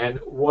 and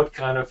what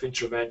kind of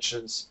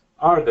interventions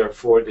are there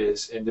for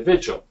this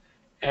individual.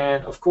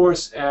 And of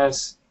course,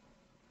 as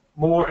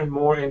more and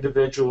more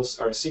individuals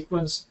are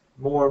sequenced,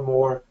 more and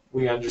more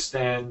we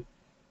understand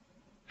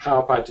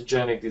how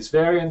pathogenic these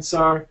variants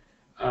are.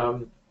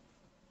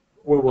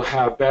 We will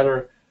have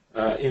better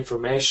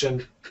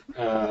information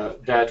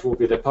that will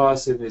be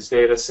deposited in these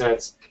data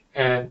sets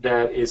and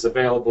that is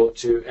available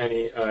to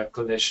any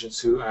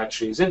clinicians who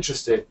actually is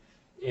interested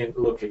in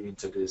looking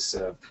into this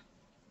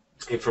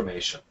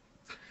information.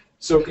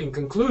 So in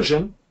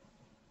conclusion,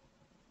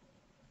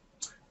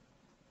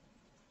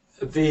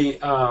 the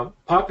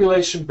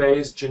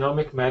population-based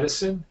genomic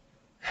medicine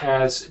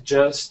has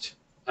just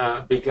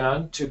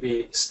begun to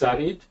be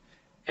studied,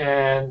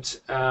 and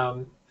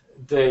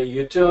the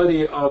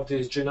utility of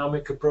these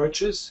genomic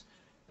approaches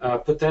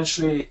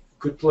potentially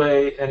could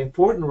play an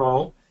important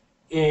role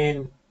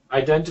in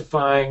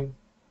identifying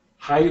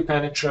highly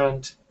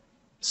penetrant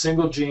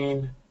single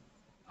gene,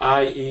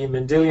 i.e.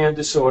 Mendelian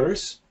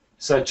disorders,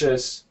 such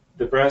as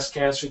the breast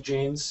cancer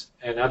genes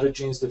and other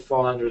genes that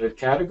fall under that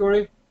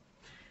category.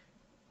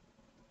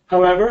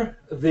 However,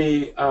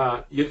 the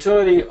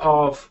utility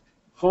of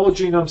whole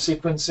genome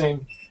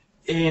sequencing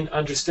in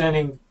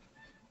understanding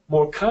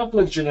more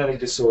complex genetic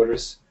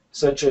disorders,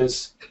 such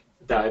as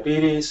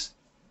diabetes,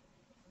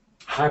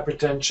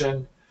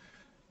 hypertension,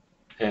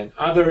 and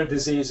other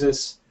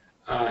diseases,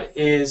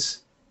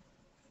 is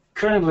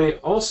currently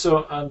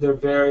also under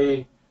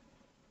very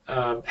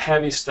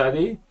heavy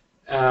study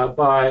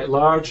by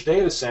large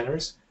data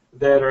centers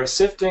that are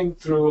sifting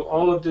through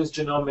all of this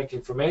genomic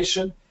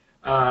information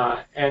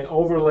and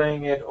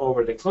overlaying it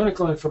over the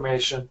clinical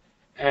information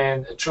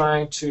and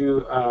trying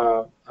to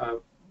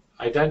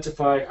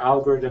identify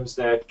algorithms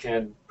that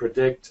can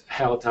predict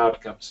health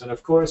outcomes. And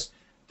of course,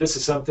 this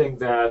is something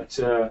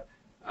that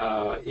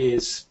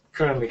is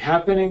currently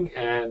happening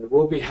and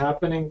will be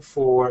happening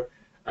for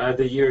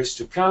the years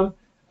to come,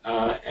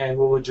 and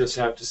we will just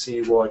have to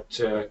see what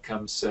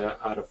comes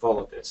out of all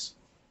of this.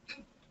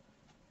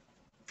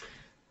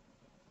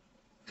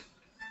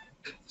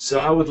 So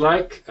I would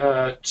like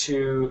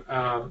to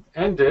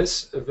end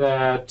this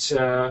that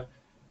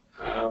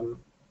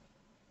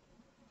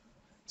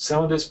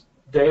some of this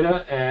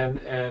data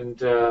and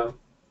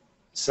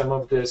some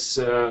of this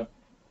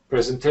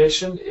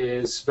presentation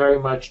is very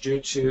much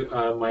due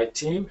to my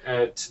team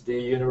at the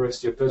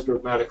University of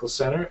Pittsburgh Medical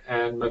Center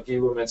and Magee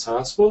Women's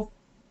Hospital.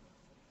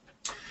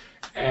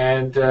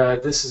 And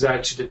this is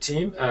actually the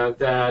team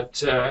that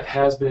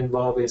has been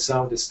involved in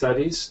some of the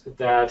studies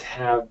that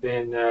have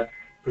been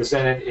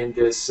presented in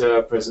this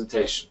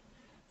presentation.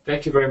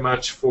 Thank you very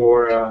much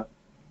for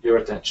your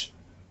attention.